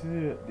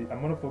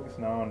I'm going to focus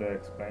now on the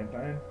explain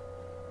plan.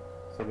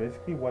 So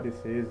basically, what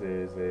this is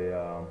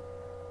the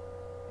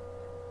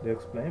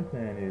explain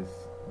plan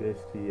is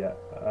basically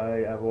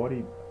I've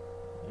already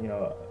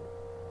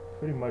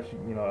pretty much,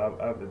 you know,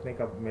 I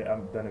think I've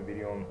done a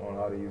video on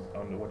how to use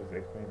on what this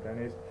explain plan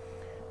is.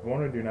 What I'm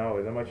gonna do now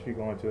is I'm actually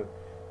going to.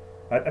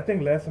 I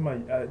think last time I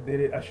did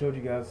it, I showed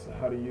you guys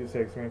how to use the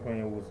explain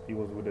plan. It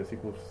was with the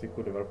SQL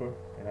developer,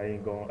 and I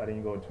didn't go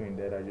into in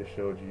that. I just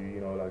showed you,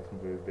 you know, like some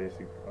very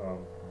basic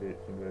some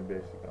very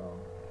basic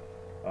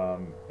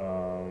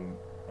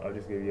I'll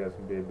just give you guys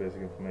some very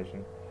basic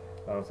information.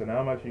 So now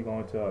I'm actually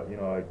going to, you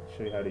know, like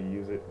show you how to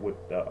use it with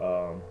the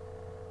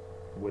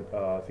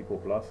SQL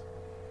Plus.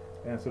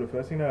 And so the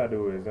first thing that I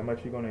do is I'm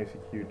actually going to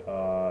execute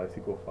a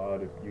SQL file,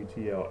 the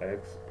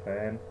utlx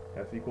plan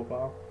SQL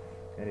file,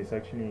 and it's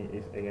actually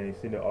again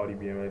it's in the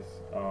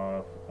RDBMS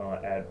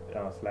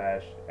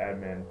slash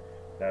admin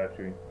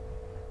directory.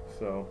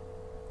 So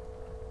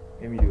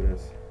let me do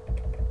this.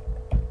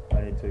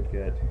 I need to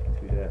get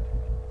to that.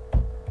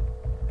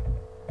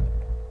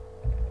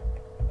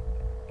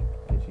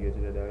 Get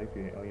to that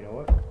directory. Oh, you know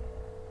what?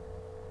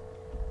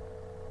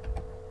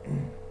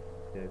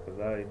 Yeah, because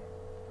I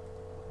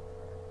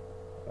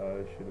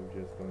should have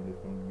just done this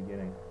from the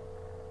beginning.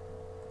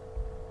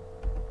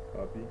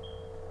 Copy.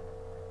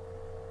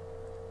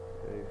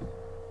 Paste.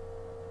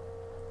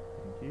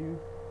 Thank you.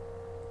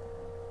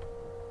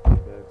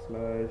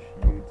 Backslash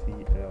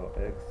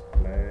utlx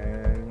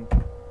plan.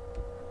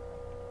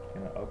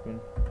 Can I open?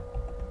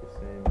 The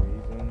same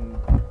reason.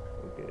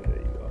 Okay, there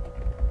you go.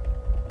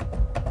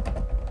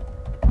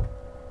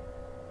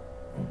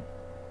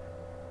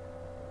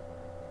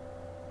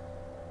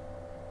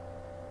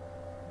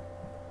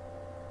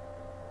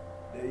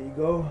 There you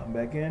go. I'm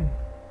back in.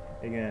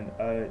 Again,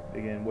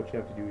 what you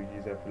have to do is you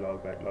just have to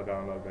log out,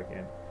 and log back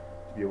in to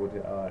be able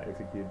to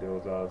execute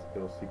those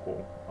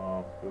SQL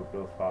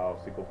SQL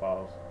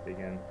files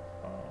again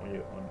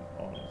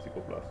on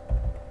SQL Plus.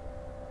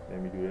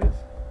 Let me do this.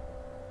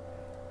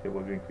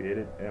 Table's being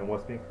created, and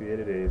what's being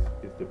created is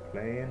the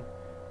plain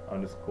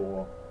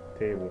underscore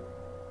table.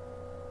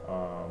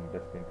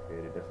 That's been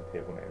created. That's a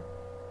table name.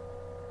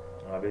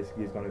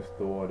 Basically, it's going to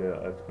store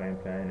the explain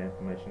plan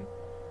information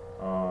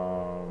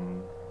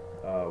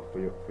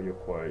for your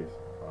queries.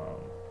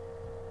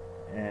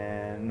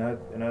 And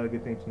another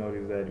good thing to note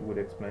is that with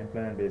explain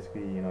plan,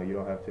 basically, you know, you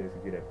don't have to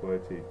execute that query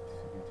to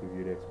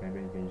view the explain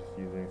plan. You can just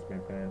use an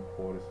explain plan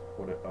for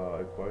the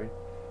query,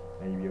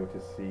 and you'll be able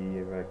to see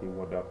exactly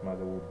what the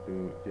optimizer will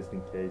do, just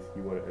in case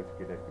you want to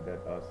execute that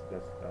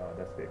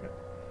statement.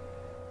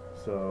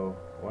 So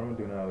what I'm going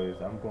to do now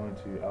is I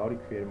already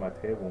created my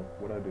table.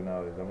 What I do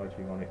now is I'm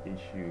actually going to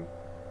issue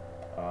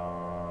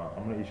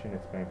an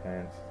explain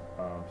plan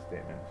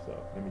statement. So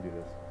let me do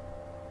this.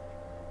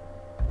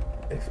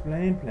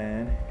 Explain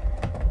plan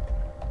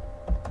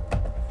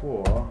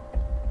for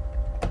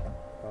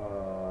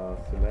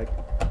select.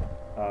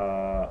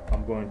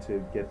 I'm going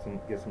to get some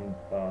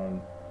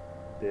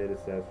data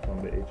sets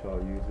from the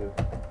HR user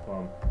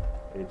from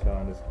HR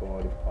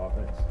underscore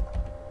departments.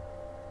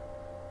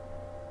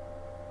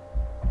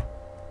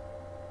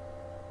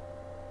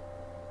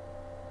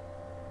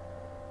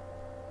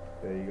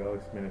 There you go.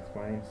 It's been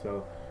explained.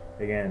 So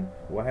again,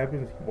 what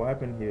happened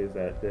here is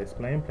that the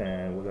explain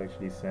plan was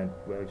actually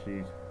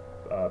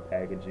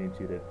packaged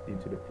into the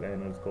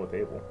plan underscore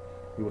table.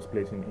 It was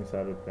placed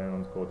inside of the plan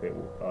underscore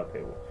table.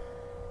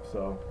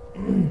 So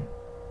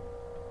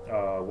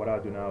what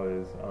I'll do now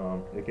is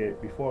okay,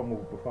 before I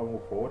move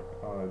forward,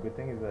 good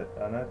thing is that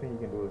another thing you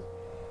can do is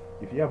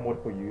if you have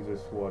multiple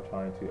users who are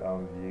trying to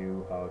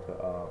view how to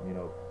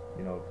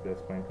the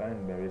explain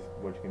plan, there is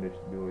what you can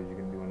do is you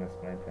can do an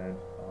explain plan.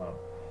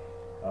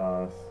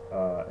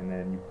 And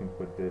then you can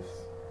put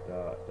this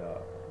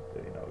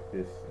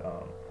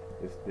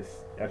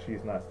this actually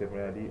it's not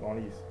statement ID,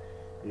 only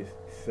is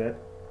set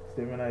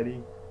statement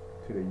ID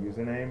to the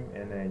username,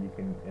 and then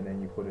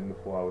you put in the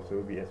 4 hours, so it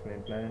would be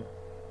explain plan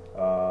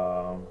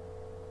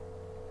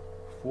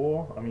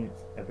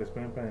if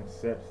explain plan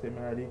set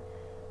statement ID,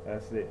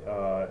 that's it,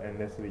 and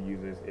let's say the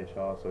user is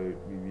HR, so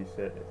you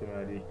reset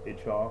statement ID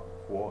HR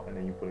 4, and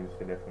then you put in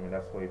select statement.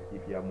 That's why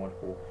if you have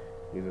multiple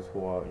users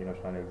who are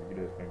trying to execute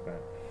the explain plan.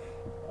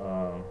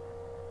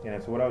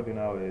 And so what I'll do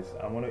now is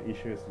I'm going to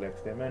issue a select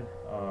statement.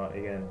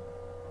 Again,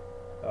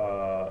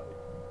 I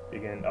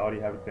already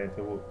have a plain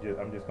table.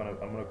 I'm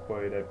gonna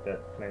query that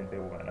plain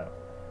table right now.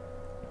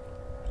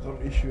 So I'm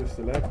gonna issue a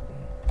select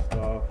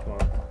star from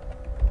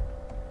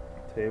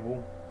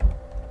table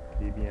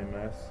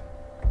DBMS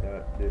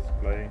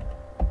display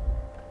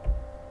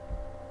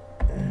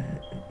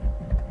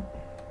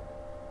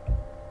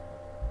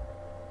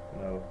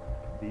no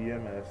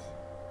DBMS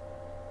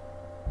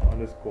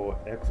underscore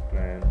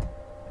xplan.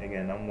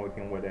 Again, I'm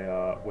working with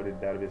a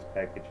database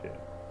package here.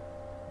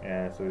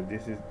 And so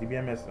this is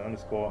DBMS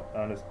underscore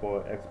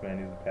xplan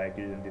is the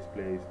package, and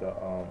displays is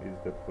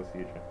the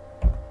procedure.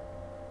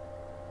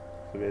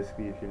 So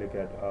basically, if you look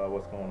at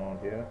what's going on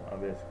here,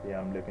 basically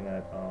I'm looking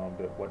at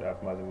what the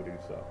optimizer would do.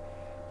 So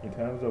in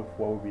terms of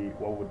what operation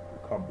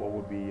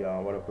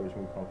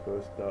would come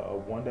first, the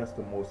one that's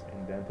the most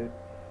indented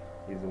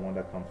is the one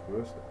that comes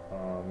first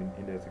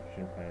in the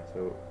execution plan.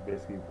 So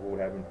basically, what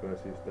would happen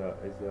first is the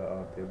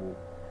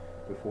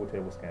full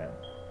table scan.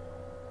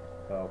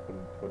 for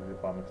the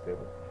departments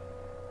table,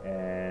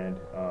 and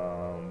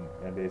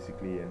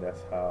basically, and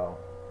that's how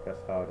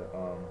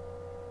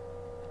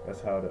the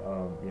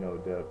you know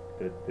the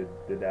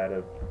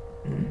data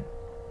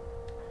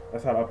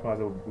that's how the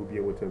optimizer will be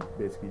able to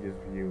basically just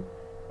view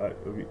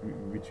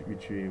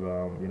retrieve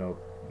you know,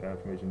 the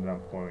information that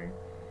I'm pouring.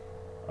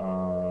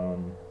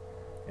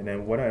 And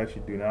then what I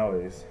actually do now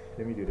is,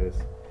 let me do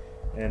this,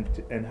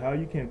 and how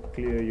you can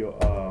clear your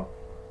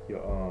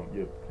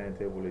plan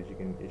table is you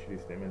can issue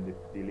this statement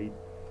delete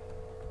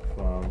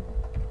from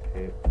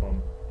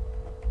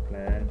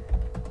plan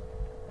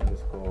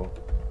underscore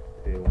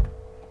table.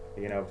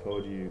 Again, I've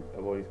already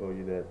told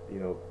you that, you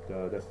know,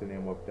 that's the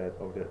name of the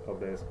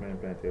explain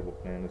plan table,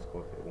 plan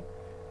underscore table.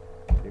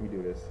 Let me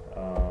do this.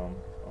 I'm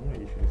gonna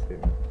issue this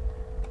statement.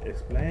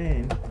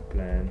 Explain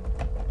plan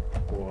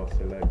for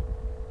select.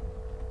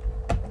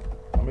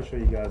 I'm gonna show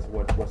you guys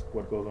what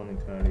goes on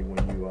internally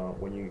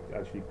when you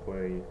actually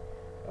query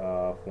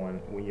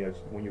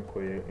when you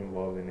query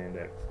involving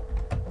index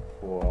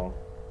for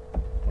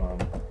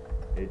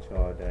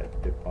HR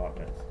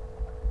departments,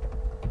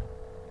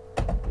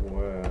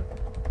 where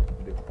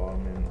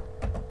department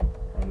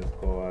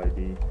underscore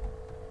ID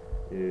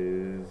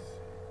is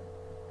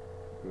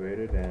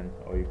greater than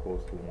or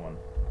equals to 1.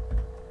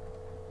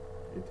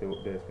 The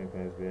explain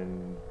plan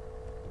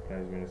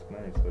has been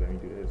explained. So let me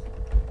do this.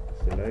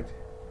 Select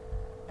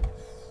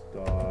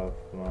star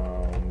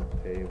from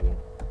table,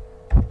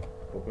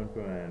 open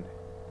parent,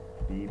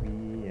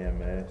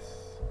 DBMS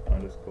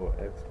underscore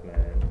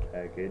explain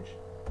package,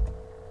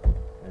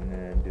 and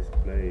then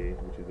display,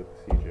 which is the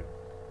procedure.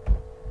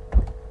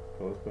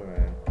 Close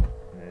parent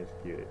and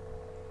execute it.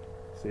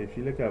 So if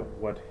you look at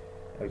what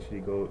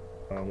actually went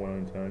on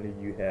internally,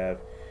 you have,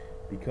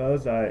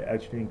 because I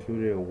actually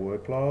included a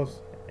word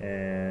clause,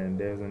 and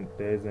there's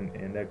an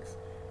index,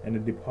 and the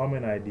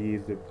department ID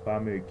is the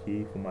primary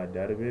key for my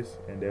database,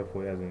 and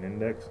therefore it has an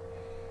index.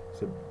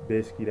 So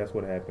basically, that's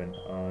what happened.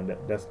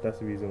 That's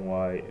the reason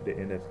why the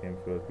index came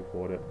first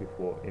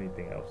before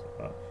anything else.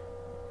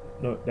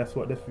 No, that's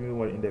the reason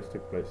why the index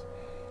took place.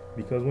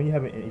 Because when you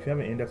have if you have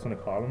an index on a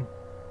column,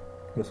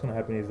 what's going to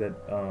happen is that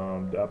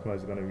the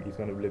optimizer is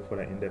going to look for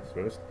that index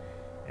first.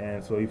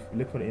 And so if you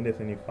look for the index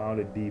and you found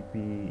the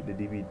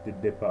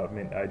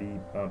department ID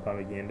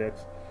primary key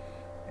index,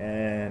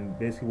 and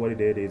basically what it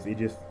did is it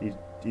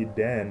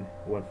then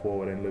went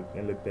forward and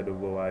looked at the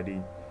row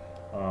ID,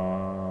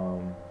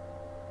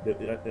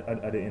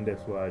 at the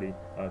index row ID,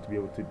 to be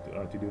able to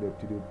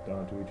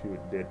retrieve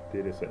the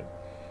data set,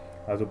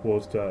 as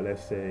opposed to,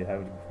 let's say,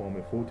 having to perform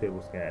a full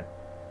table scan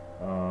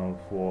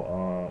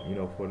for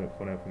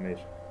the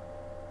information.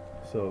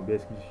 So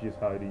basically, it's just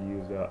how to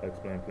use the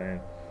explain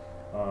plan,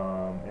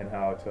 and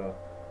how to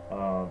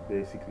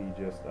basically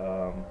just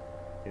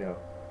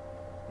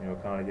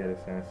kind of get a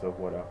sense of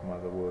what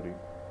optimizer will do,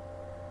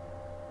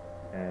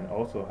 and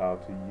also how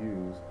to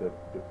use the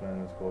plan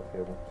underscore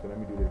table. So let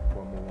me do this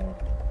before I move on.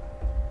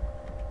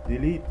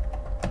 Delete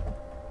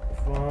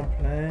from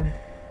plan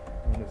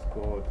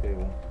underscore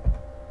table.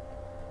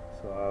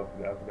 So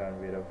I've gotten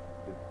rid of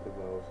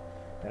those.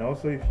 And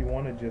also, if you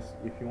want to just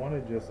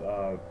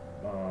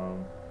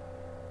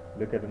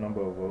look at the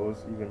number of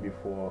rows even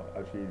before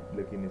actually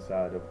looking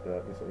inside the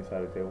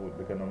table,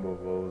 look at the number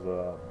of rows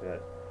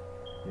that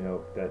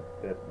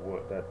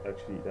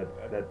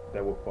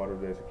were part of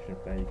the execution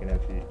plan. You can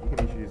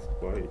issue this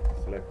query,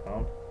 select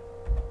count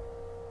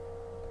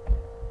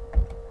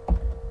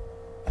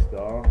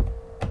star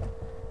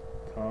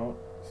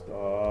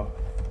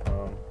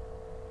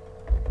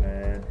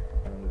plan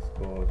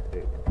underscore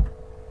table.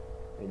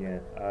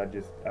 Again, I've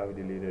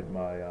deleted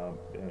my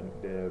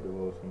the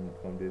rows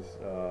from the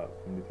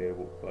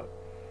table, but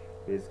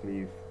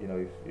basically,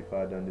 if I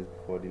had done this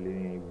before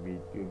deleting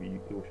it,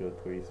 it will show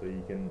 3. So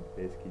you can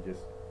basically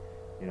just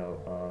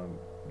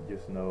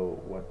know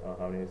what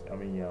how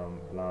many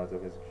lines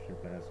of execution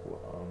plans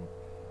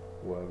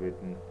were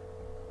written.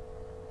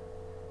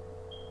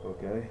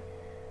 Okay,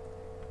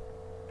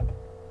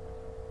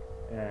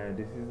 and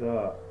this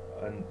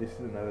is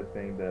another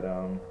thing that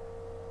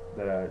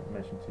I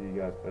mentioned to you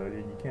guys earlier.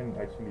 You can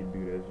actually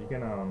do this.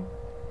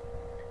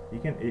 You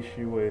can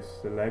issue a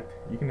select.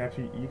 You can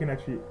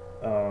actually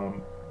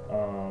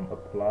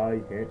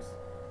apply hits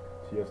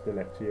to your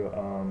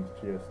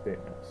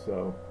statement.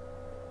 So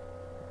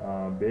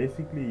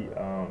basically,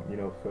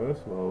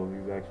 first row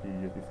is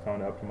actually just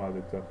telling the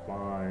optimizer to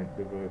find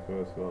the very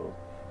first row.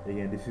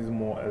 Again, this is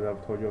more, as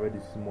I've told you already,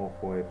 this is more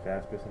for a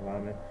fast-paced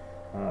environment,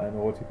 an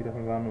OLTP type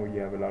environment where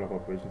you have a lot of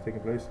operations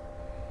taking place.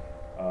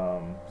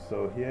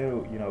 So here,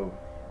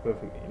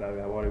 perfect.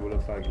 What it will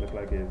look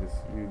like is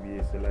this will be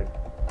a select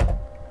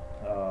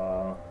 /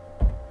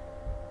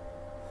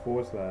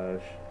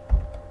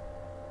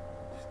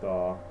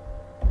 star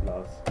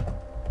plus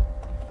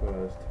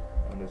first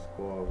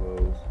underscore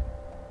rows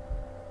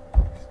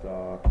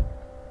star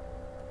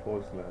 /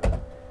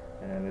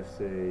 and then let's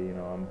say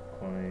I'm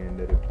calling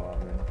the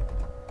department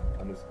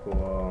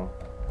underscore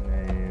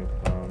name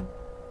from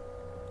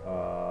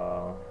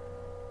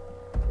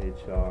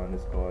HR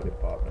underscore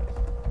departments.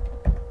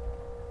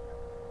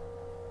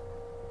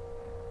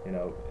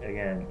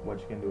 Again, what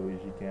you can do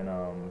is you can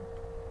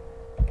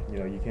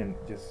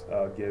just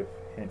give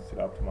hints to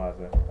the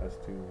optimizer as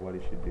to what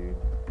it should do.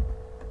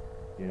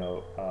 You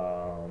know,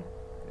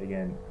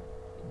 again,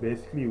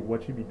 basically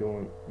what you be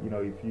doing,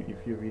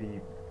 if you're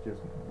really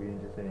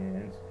interested in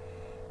hints,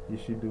 you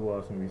should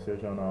do some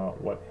research on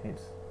what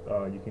hints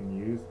you can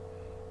use,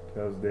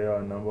 because there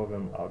are a number of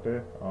them out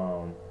there,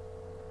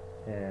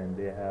 and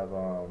they have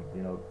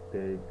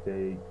they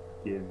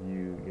give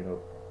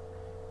you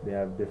they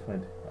have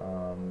different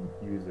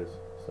uses.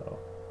 So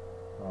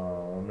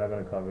I'm not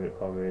gonna cover it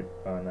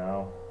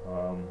now.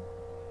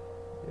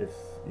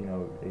 It's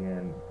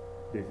again,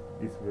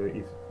 it's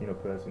very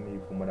personally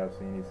from what I've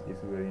seen,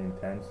 it's very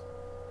intense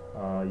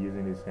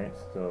using these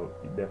hints. So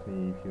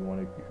definitely, if you want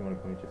to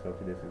commit yourself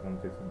to this, it's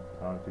gonna take some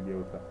time to be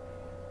able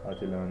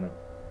to learn them.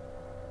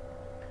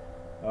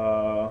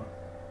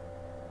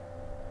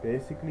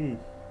 Basically,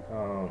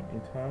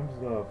 in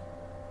terms of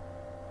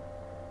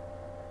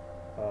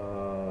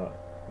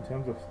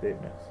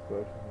statements,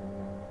 but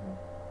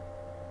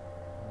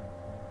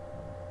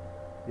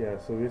yeah.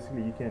 So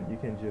basically, you can do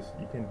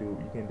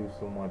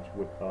so much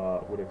with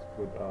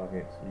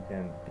hints. You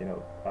can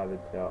either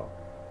tell.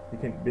 You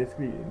can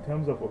basically, in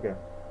terms of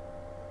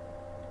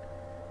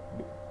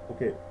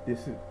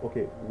this is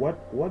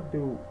what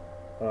do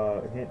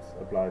hints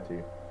apply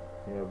to?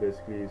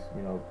 Basically, it's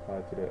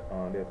apply to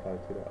they apply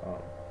to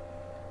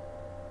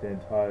the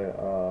entire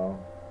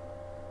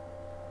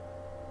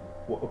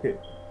okay,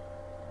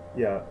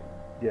 yeah,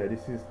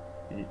 this is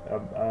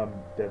I'm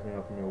definitely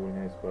not familiar with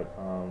hints, but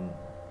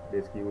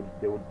basically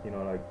they would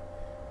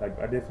like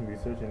I did some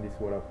research, and this is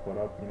what I've caught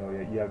up.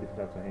 You have different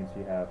types of hints.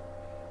 You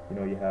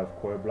have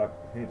core block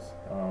hints.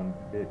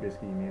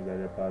 Basically means that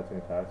they apply to the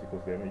entire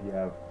SQL statement. You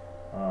have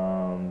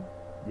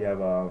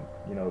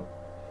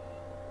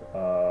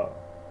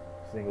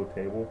single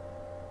table.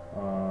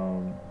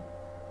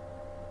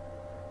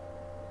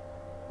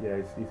 Yeah,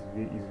 it's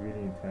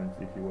really intense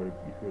if you were to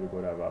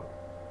go that route.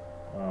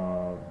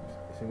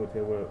 Single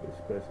table is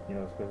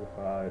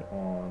specified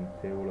on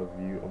table of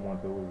view, on one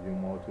table of view,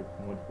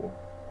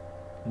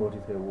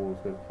 multi-table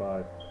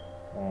specified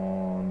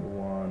on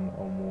one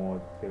or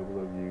more table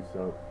of view.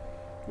 So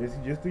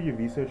basically, just do your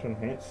research on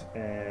hints,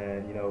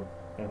 and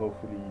and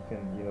hopefully you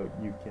can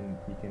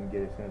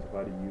get a sense of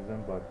how to use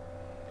them. But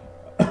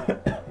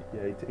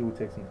yeah, it will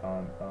take some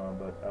time.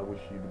 But I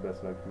wish you the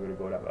best luck if you were to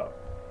go that route.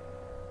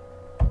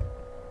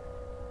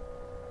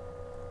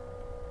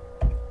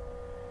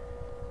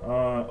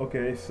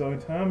 Okay, so in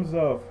terms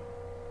of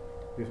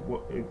this,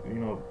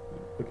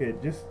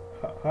 just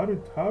how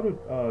do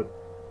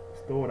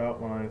stored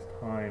outlines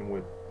time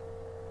with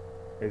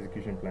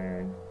execution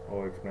plan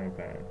or explain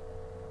plan?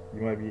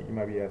 You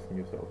might be asking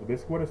yourself. So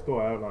basically, what a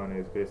stored outline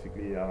is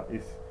basically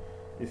it's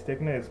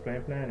taking the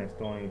explain plan and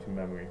storing it into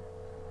memory.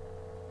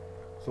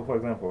 So for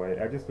example,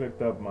 right, I just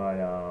looked up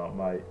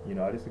I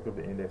just looked up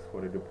the index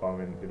for the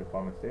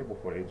department table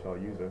for the HR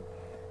user.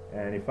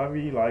 And if I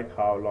really like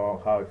how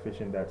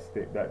efficient that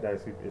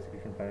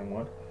execution plan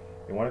went,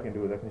 then what I can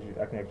do is I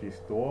can actually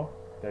store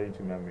that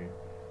into memory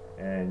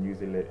and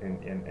use it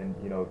and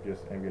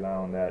just rely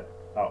on that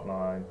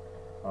outline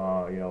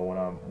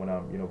when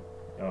I'm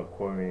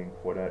querying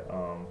for that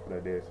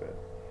data set.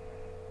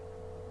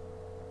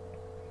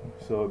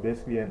 So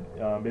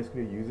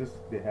basically users,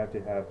 they have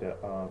to have the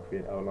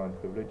create outline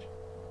privilege.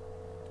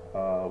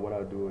 What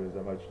I'll do is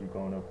I'm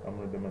going to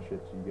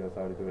demonstrate to you guys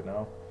how to do it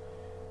now.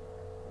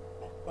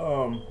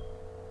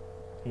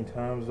 In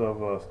terms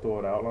of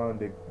stored outline,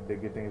 the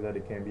good thing is that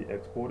it can be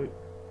exported,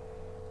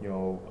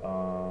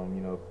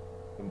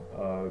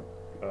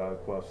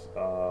 across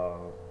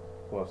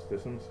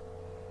systems.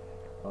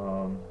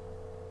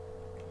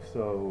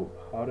 So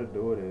how to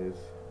do it is,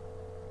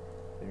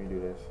 let me do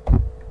this.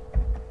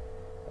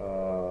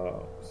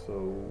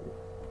 So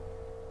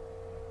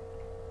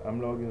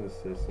I'm logged into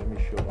sys. Let me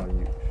show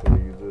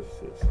user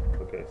sys.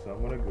 Okay, so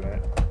I'm gonna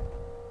grant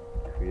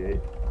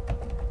create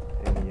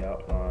any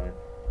outline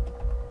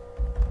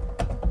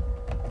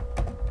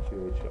to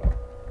HR.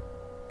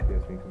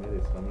 It's been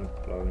committed, so I'm going to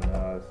log in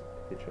as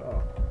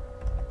HR.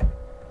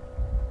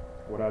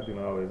 What I do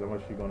now is I'm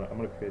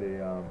gonna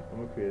create an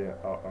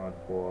outline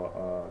for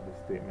the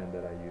statement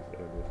that I used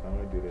earlier. So I'm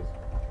gonna do this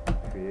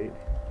create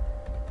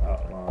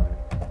outline.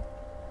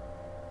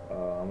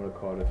 I'm gonna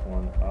call this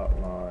one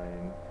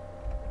outline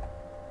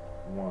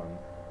 1.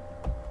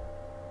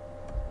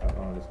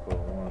 Outline is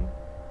called 1.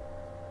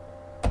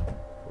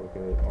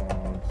 Okay,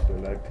 on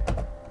select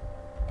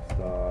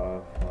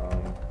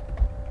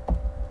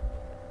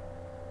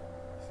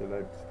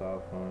star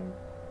from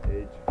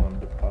page from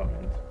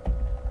department.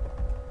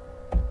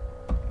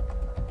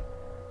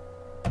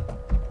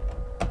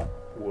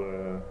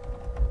 Where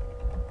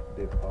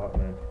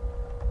department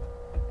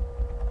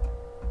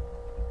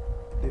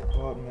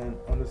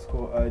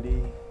underscore ID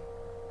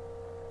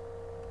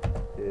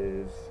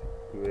is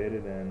greater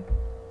than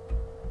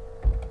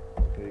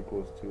or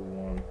equals to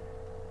 1.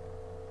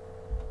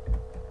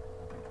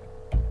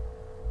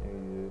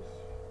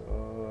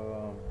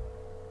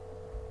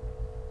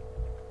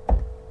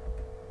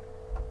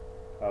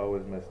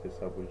 always mess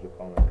this up with the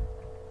comment.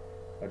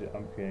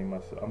 I'm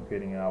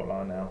creating an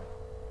outline now.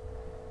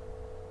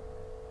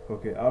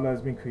 Okay, outline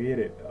has been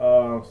created.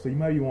 So you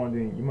might be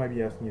wondering, you might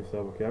be asking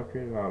yourself, okay, I've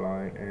created an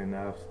outline and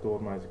I've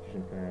stored my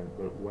execution plan,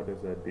 but what does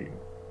that do?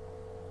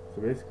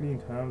 So basically, in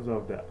terms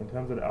of the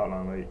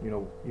outline, right? You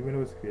know, even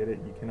though it's created,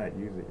 you cannot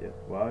use it yet.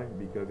 Why?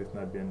 Because it's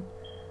not been,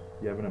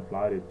 you haven't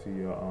applied it to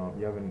your,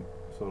 you haven't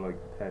sort of like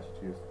attached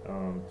to your,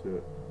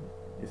 to.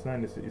 It's not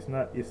in the,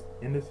 it's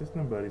in the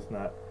system, but it's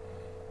not.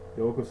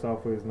 The Oracle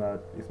software is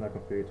not. It's not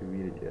configured to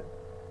read it yet.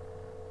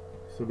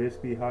 So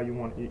basically, how you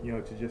want it, you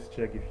know, to just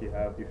check if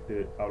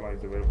the outline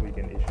is available, you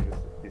can issue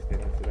this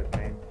statement: select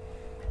name,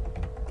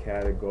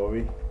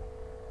 category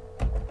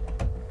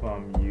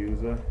from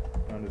user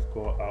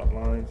underscore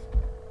outlines.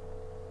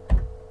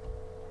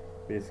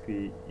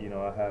 Basically, you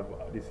know, I have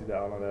this is the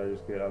outline that I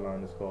just created, outline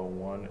underscore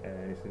 1,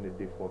 and it's in the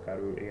default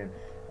category. Again,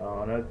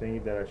 another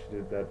thing that I should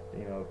do that,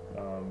 you know,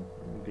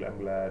 I'm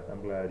glad,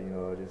 you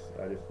know,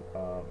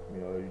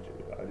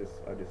 I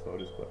just saw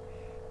this, but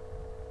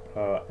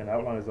an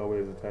outline is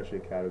always attached to a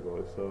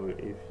category. So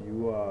if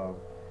you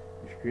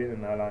create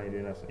an outline,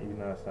 you're not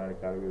assign a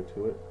category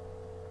to it,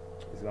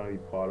 it's going to be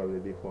part of the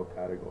default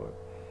category.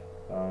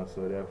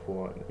 So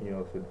therefore, you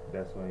know, so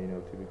that's why, you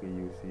know, typically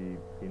you see,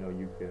 you know,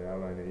 you create an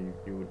outline and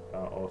you would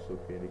also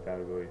create a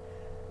category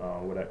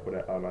where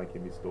that outline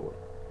can be stored.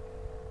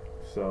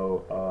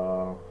 So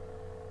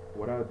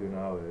what I'll do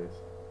now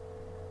is,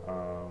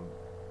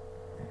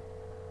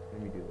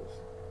 let me do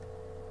this.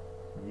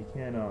 You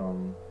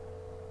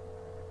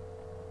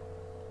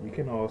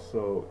can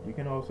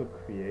also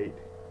create.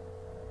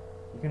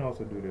 You can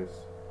also do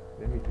this.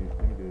 Let me do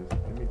this.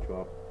 Let me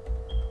drop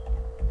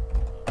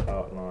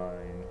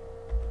outline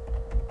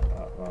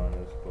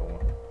underscore.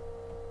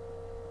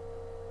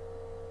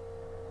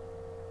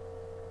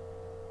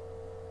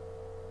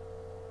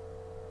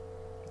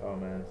 Oh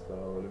man, so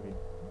let me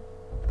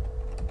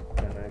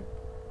connect.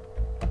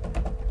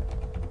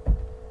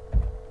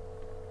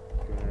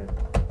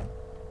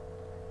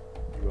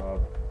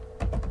 Drop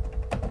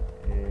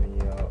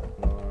any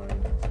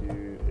outline to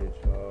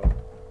HR.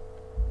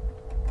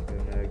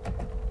 Connect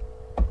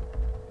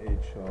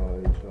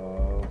HR.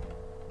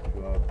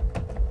 Drop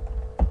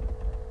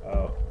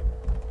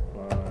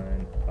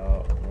outline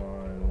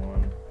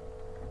 1.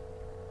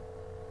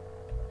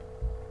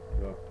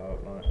 Drop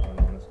outline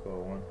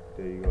underscore 1.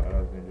 There you go.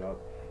 Outline's been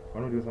dropped. What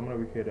I'm gonna do is I'm gonna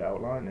recreate the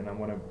outline, and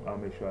I'll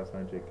make sure I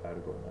assign to a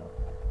category now.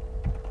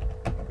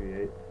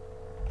 Create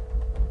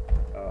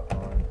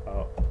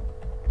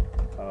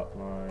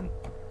outline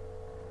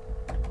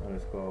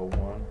underscore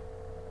 1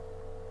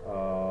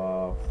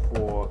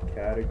 for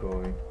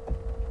category.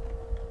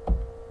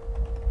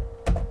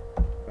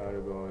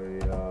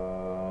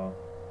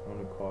 I'm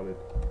gonna call it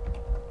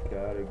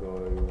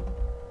category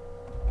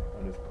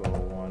underscore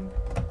 1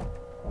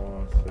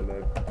 on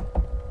select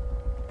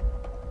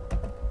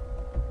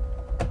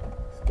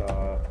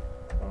staff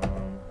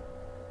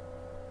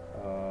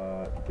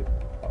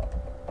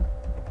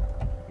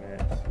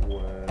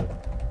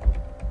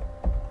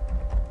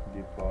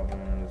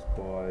department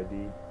underscore ID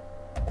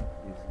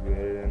is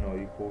greater than or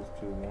equals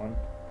to 1.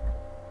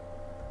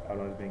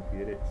 Outline has been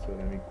created, so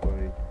let me call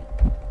it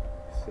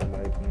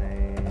select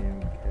name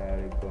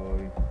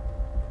category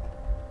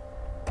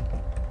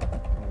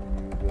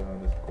user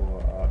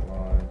underscore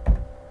outline.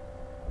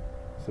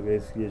 So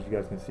basically, as you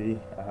guys can see,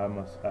 I have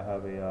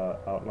a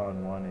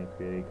outline 1 and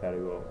create a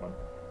category 1.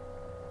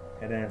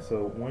 And then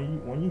so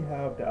when you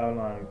have the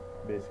outline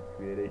basically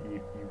created,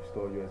 you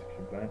store your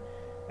execution plan.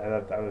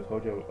 As I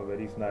told you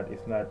already, it's not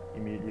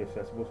immediately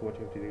accessible. So what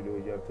you have to do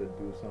is you have to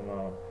do some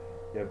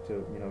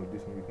do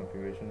some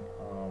reconfiguration.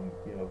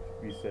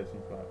 Reset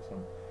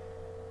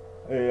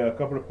a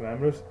couple of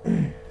parameters.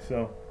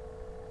 So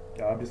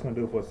I'm just gonna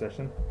do it for a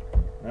session.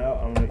 Now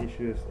I'm gonna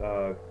issue this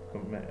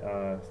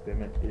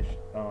statement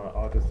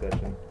author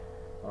session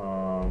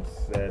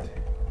set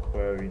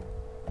query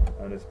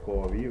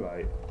underscore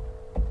rewrite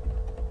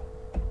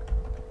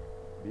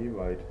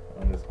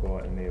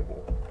underscore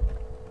enable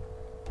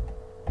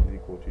is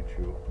equal to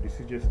true. This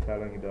is just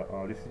telling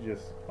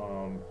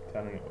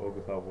telling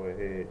Oracle software,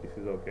 hey, this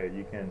is okay.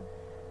 You can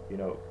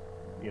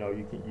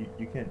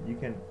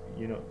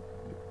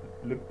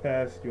look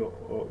past your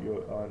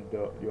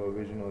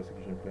original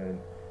execution plan.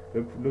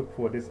 Look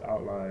for this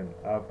outline.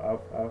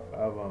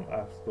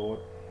 I've stored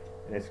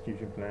an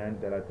execution plan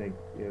that I think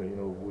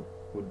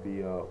would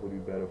be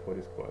better for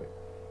this query.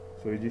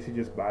 So this is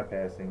just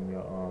bypassing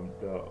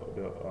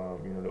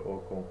the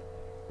Oracle,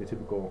 the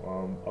typical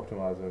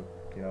optimizer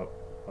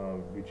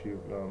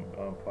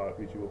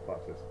retrieval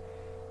process.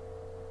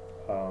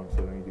 So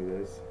let me do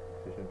this.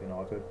 Session been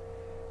altered,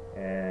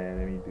 and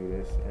let me do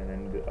this, and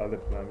then the other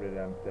parameter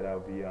that I'll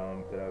be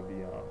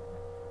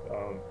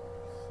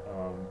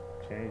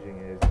changing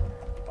is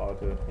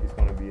alter. It's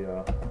going to be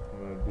I'm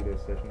going to do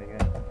this session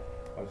again.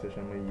 Our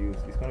session I'm going to use.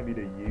 It's going to be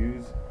the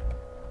use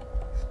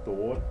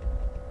stored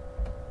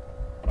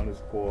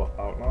underscore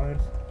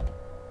outlines,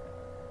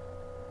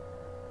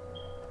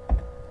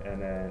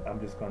 and then I'm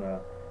just gonna,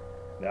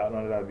 the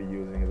outline that I'll be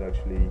using is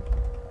actually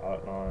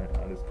outline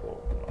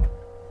underscore.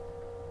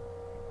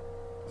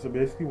 So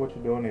basically, what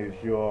you're doing is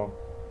you're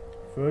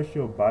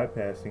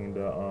bypassing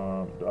the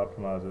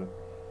optimizer,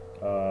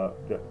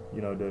 the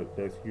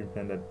execution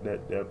plan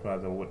that the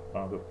optimizer would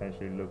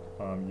potentially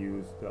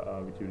use to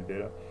retrieve the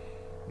data,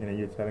 and then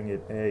you're telling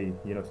it, hey,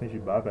 since you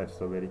bypassed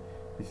it already,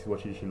 this is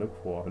what you should look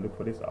for. Look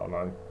for this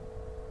outline,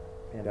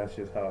 and that's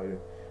just how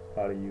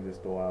to use the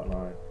store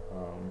outline.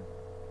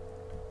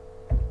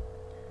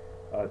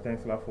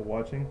 Thanks a lot for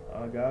watching,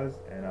 guys,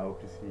 and I hope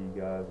to see you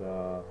guys,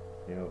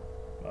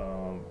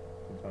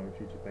 sometime in the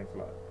future. Thanks a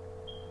lot.